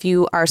 If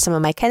you are some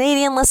of my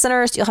Canadian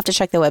listeners, you'll have to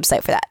check the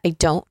website for that. I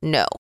don't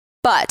know.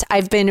 But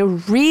I've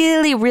been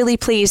really, really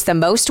pleased the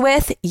most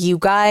with, you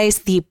guys,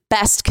 the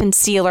best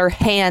concealer,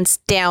 hands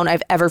down,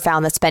 I've ever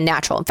found that's been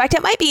natural. In fact,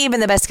 it might be even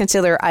the best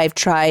concealer I've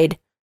tried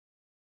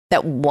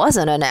that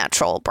wasn't a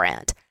natural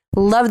brand.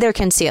 Love their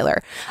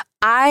concealer.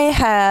 I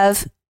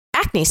have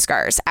acne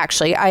scars,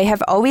 actually. I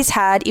have always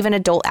had even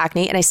adult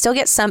acne, and I still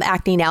get some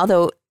acne now,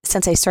 though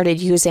since I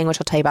started using, which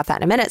I'll tell you about that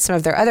in a minute, some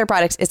of their other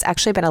products, it's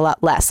actually been a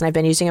lot less, and I've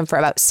been using them for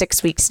about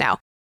 6 weeks now.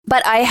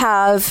 But I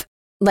have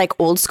like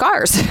old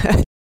scars.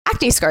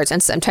 acne scars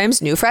and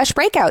sometimes new fresh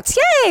breakouts.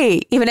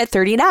 Yay! Even at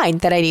 39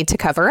 that I need to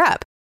cover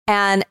up.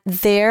 And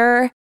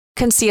their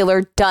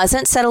concealer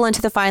doesn't settle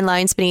into the fine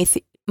lines beneath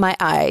my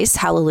eyes.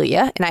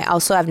 Hallelujah. And I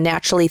also have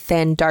naturally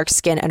thin, dark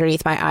skin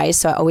underneath my eyes.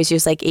 So I always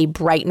use like a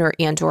brightener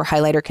and or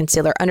highlighter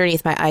concealer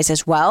underneath my eyes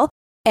as well.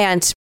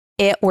 And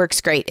it works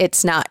great.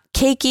 It's not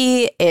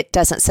cakey. It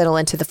doesn't settle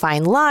into the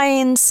fine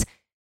lines.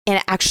 And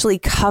it actually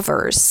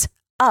covers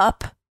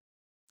up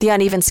the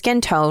uneven skin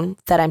tone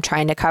that I'm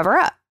trying to cover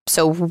up.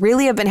 So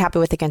really have been happy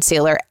with the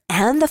concealer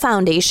and the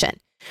foundation.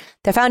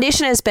 The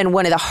foundation has been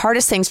one of the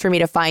hardest things for me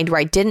to find where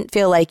I didn't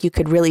feel like you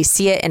could really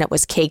see it and it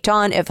was caked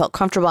on. It felt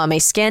comfortable on my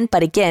skin,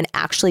 but again,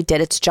 actually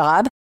did its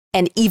job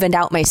and evened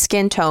out my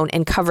skin tone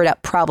and covered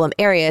up problem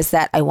areas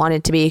that I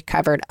wanted to be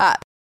covered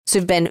up. So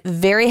I've been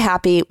very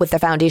happy with the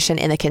foundation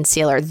and the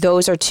concealer.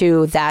 Those are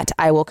two that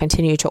I will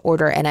continue to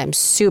order and I'm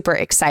super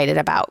excited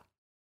about.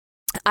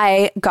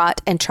 I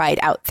got and tried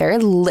out their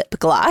lip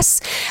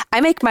gloss.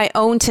 I make my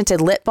own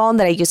tinted lip balm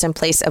that I use in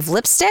place of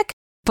lipstick.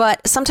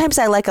 But sometimes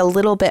I like a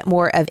little bit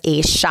more of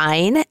a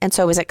shine. And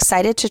so I was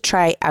excited to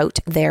try out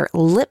their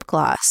lip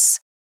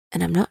gloss.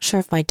 And I'm not sure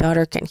if my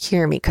daughter can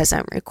hear me because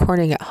I'm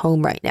recording at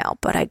home right now,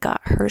 but I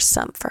got her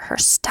some for her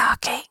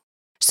stocking.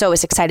 So I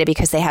was excited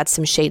because they had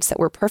some shades that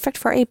were perfect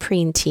for a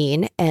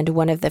preteen and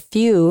one of the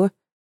few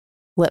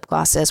lip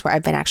glosses where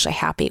I've been actually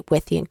happy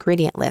with the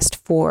ingredient list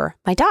for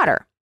my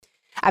daughter.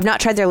 I've not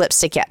tried their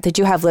lipstick yet. They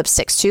do have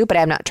lipsticks too, but I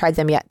have not tried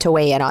them yet to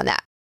weigh in on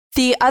that.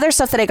 The other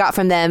stuff that I got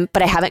from them,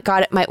 but I haven't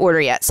got my order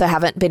yet, so I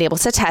haven't been able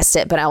to test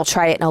it, but I'll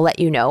try it and I'll let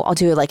you know. I'll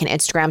do like an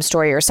Instagram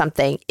story or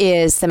something,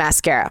 is the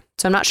mascara.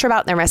 So I'm not sure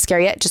about their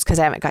mascara yet, just because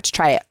I haven't got to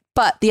try it.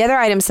 But the other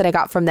items that I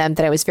got from them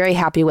that I was very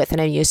happy with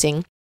and I'm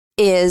using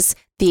is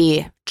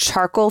the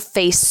charcoal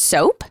face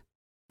soap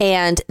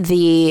and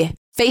the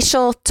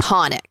facial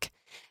tonic.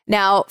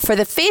 Now, for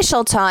the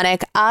facial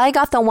tonic, I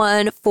got the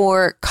one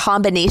for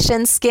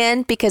combination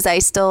skin because I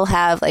still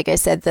have, like I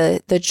said,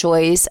 the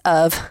joys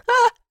of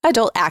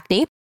adult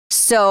acne.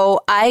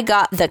 So I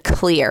got the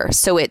clear.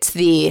 So it's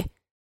the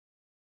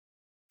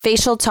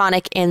facial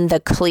tonic in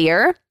the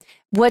clear.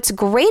 What's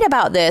great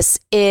about this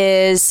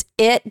is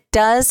it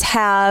does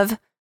have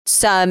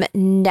some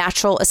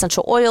natural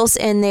essential oils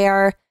in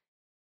there,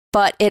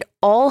 but it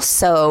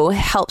also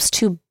helps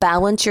to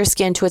balance your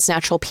skin to its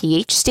natural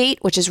pH state,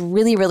 which is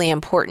really, really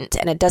important,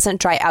 and it doesn't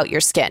dry out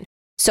your skin.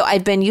 So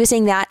I've been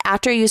using that.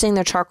 After using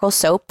the charcoal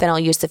soap, then I'll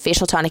use the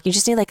facial tonic. You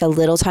just need like a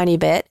little tiny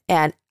bit,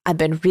 and I've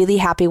been really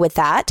happy with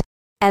that.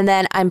 And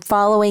then I'm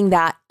following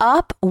that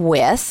up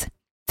with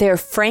their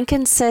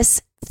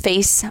frankincense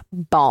face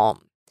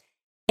balm.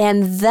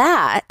 And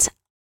that,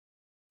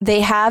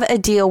 they have a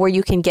deal where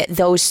you can get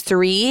those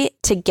three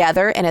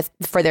together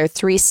for their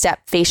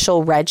 3-step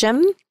facial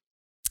regimen.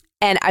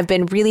 And I've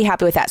been really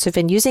happy with that. So I've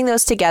been using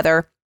those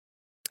together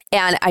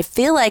and I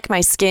feel like my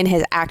skin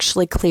has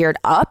actually cleared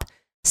up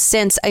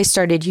since I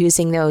started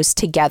using those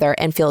together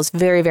and feels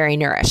very, very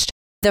nourished.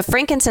 The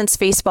frankincense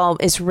face balm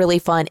is really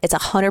fun. It's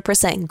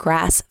 100%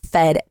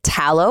 grass-fed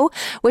tallow,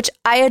 which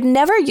I had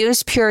never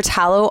used pure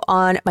tallow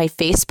on my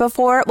face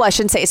before. Well, I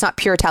shouldn't say it's not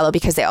pure tallow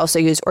because they also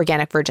use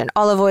organic virgin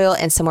olive oil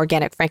and some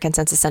organic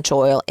frankincense essential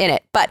oil in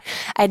it. But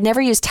I'd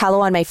never used tallow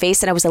on my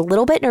face and I was a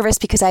little bit nervous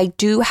because I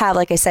do have,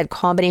 like I said,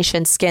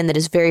 combination skin that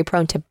is very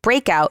prone to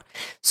breakout.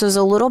 So I was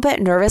a little bit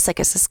nervous,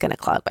 like, is this going to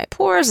clog my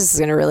pores? Is this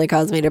going to really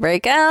cause me to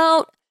break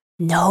out?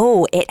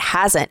 No, it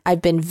hasn't.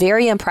 I've been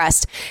very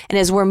impressed. And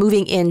as we're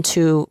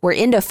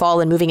into fall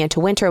and moving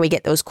into winter, we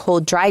get those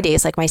cold, dry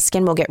days, like my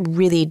skin will get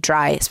really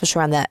dry, especially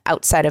around the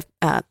outside of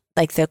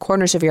like the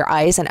corners of your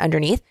eyes and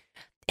underneath.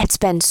 It's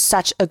been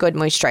such a good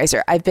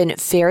moisturizer. I've been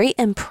very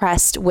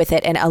impressed with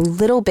it and a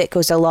little bit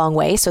goes a long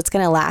way. So it's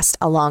going to last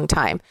a long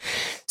time.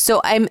 So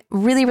I'm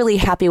really, really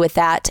happy with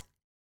that.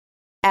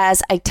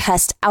 As I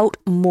test out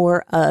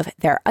more of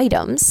their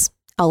items,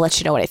 I'll let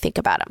you know what I think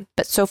about them.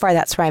 But so far,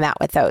 that's where I'm at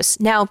with those.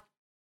 Now,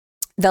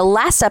 the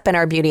last step in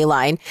our beauty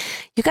line,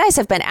 you guys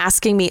have been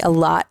asking me a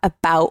lot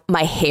about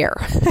my hair,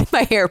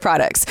 my hair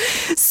products.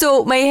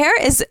 So my hair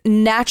is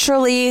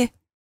naturally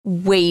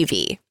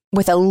wavy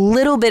with a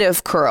little bit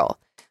of curl,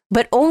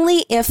 but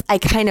only if I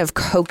kind of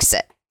coax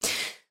it.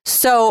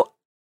 So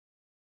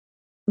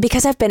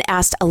because I've been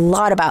asked a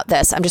lot about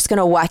this, I'm just going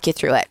to walk you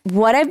through it.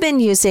 What I've been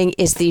using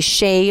is the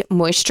Shea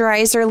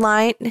Moisturizer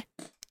line,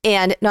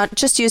 and not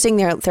just using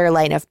their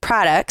line of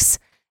products,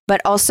 but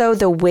also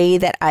the way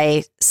that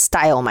I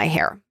style my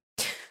hair.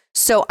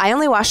 So I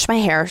only wash my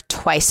hair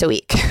twice a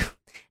week.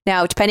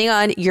 Now, depending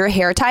on your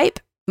hair type,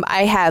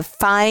 I have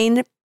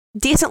fine,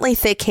 decently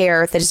thick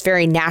hair that is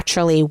very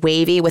naturally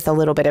wavy with a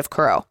little bit of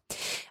curl.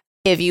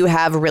 If you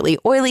have really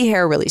oily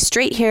hair, really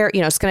straight hair,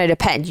 it's going to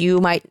depend. You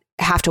might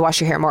have to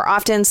wash your hair more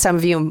often. Some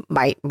of you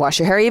might wash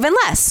your hair even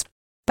less.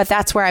 But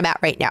that's where I'm at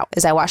right now,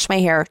 is I wash my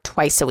hair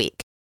twice a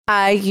week.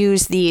 I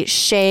use the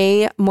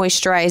Shea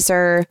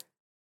Moisturizer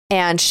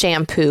and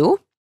shampoo.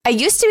 I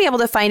used to be able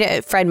to find it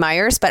at Fred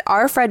Meyer's, but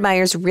our Fred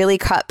Meyer's really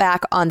cut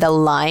back on the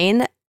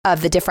line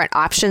of the different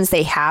options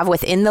they have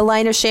within the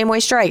line of Shea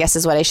Moisture, I guess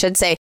is what I should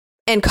say.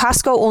 and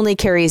Costco only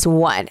carries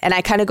one, and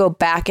I kind of go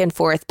back and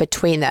forth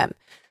between them.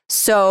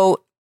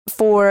 So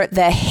for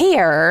the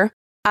hair,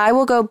 I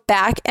will go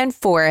back and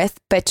forth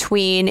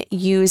between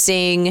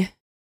using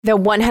the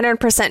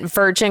 100%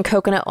 virgin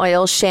coconut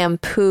oil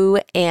shampoo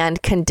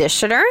and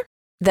conditioner,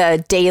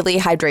 the daily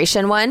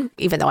hydration one,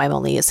 even though I'm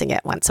only using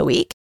it once a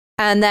week.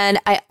 And then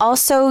I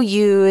also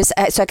use,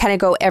 so I kind of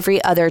go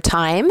every other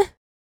time,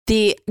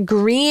 the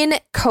green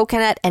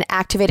coconut and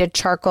activated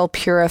charcoal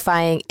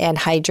purifying and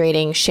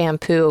hydrating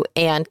shampoo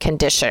and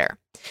conditioner.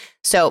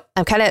 So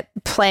I'm kind of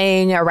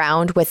playing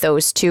around with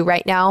those two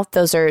right now.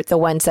 Those are the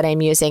ones that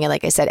I'm using. And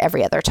like I said,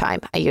 every other time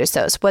I use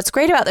those. What's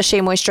great about the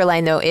Shea Moisture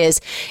line, though, is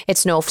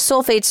it's no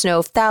sulfates,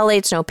 no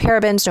phthalates, no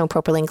parabens, no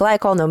propylene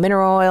glycol, no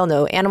mineral oil,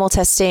 no animal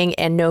testing,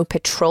 and no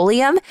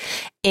petroleum.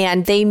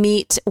 And they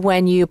meet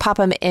when you pop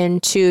them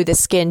into the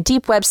Skin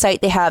Deep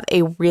website. They have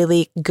a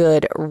really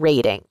good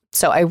rating.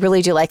 So I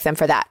really do like them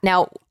for that.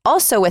 Now,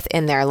 also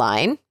within their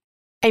line,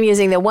 I'm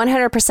using the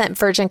 100%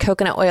 virgin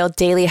coconut oil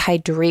daily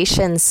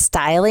hydration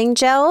styling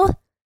gel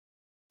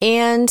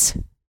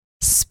and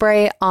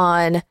spray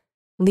on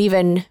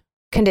leave-in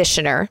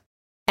conditioner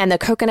and the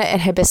coconut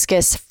and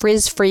hibiscus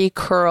frizz-free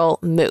curl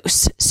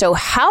mousse. So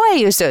how I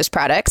use those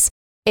products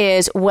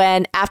is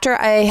when after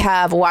I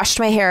have washed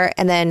my hair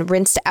and then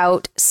rinsed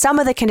out some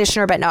of the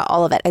conditioner, but not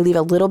all of it, I leave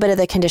a little bit of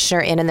the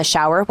conditioner in the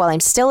shower. While I'm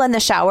still in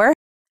the shower,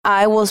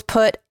 I will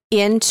put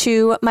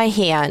into my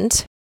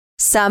hand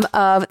some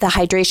of the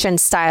hydration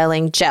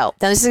styling gel.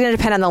 Now, this is going to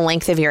depend on the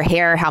length of your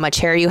hair, how much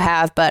hair you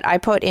have, but I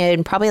put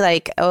in probably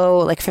like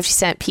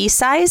 50-cent piece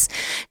size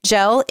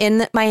gel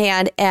in my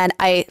hand, and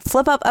I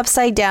flip up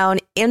upside down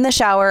in the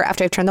shower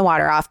after I've turned the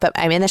water off, but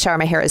I'm in the shower.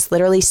 My hair is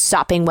literally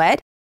sopping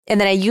wet. And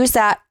then I use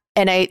that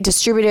and I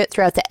distribute it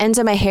throughout the ends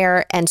of my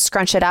hair and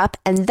scrunch it up.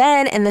 And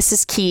then, and this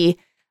is key,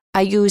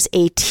 I use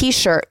a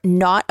t-shirt,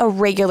 not a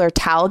regular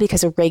towel,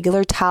 because a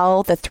regular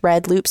towel, the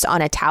thread loops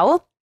on a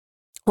towel,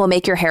 will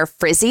make your hair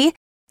frizzy.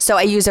 So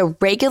I use a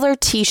regular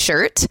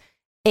t-shirt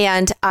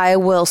and I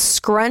will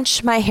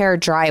scrunch my hair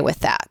dry with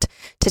that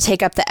to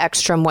take up the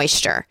extra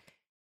moisture.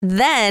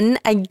 Then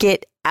I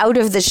get out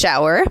of the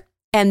shower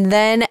and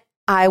then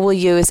I will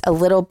use a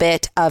little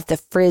bit of the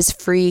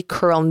frizz-free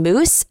curl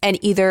mousse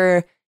and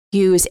either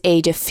use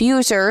a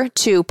diffuser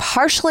to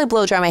partially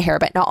blow dry my hair,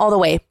 but not all the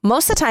way.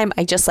 Most of the time,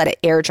 I just let it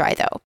air dry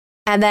though.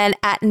 And then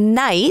at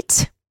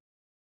night,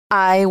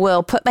 I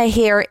will put my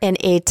hair in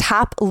a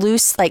top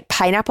loose, like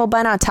pineapple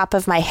bun on top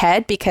of my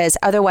head, because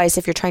otherwise,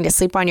 if you're trying to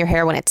sleep on your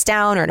hair when it's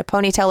down or in a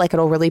ponytail, like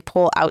it'll really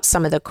pull out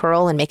some of the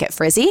curl and make it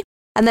frizzy.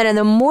 And then in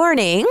the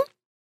morning,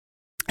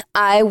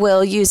 I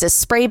will use a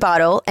spray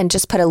bottle and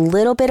just put a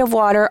little bit of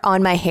water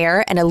on my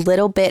hair and a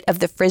little bit of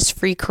the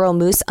frizz-free curl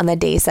mousse on the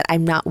days that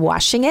I'm not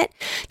washing it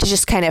to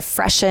just kind of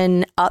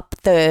freshen up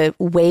the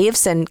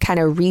waves and kind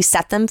of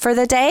reset them for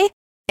the day.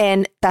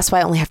 And that's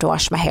why I only have to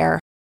wash my hair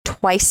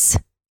twice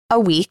a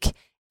week.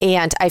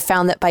 And I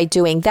found that by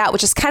doing that,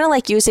 which is kind of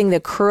like using the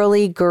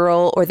Curly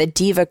Girl or the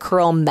Diva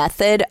Curl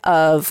method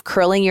of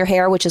curling your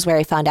hair, which is where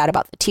I found out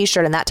about the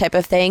t-shirt and that type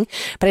of thing,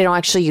 but I don't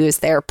actually use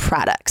their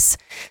products.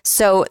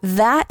 So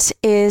that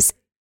is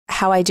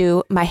how I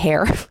do my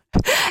hair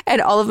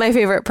and all of my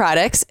favorite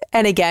products.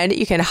 And again,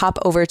 you can hop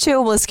over to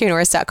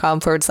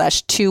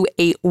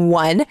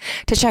melissaknorris.com/281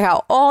 to check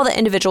out all the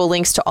individual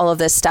links to all of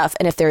this stuff.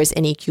 And if there is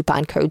any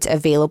coupon codes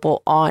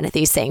available on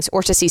these things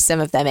or to see some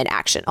of them in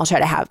action, I'll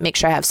try to make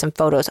sure I have some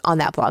photos on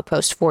that blog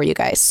post for you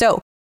guys. So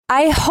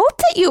I hope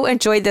that you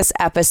enjoyed this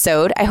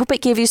episode. I hope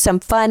it gave you some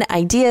fun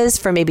ideas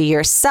for maybe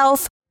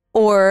yourself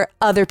or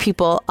other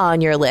people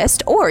on your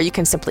list, or you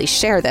can simply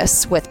share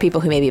this with people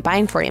who may be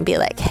buying for you and be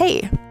like,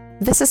 hey,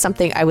 this is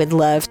something I would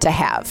love to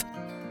have.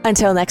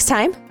 Until next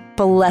time,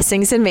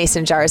 blessings in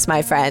mason jars,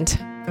 my friend.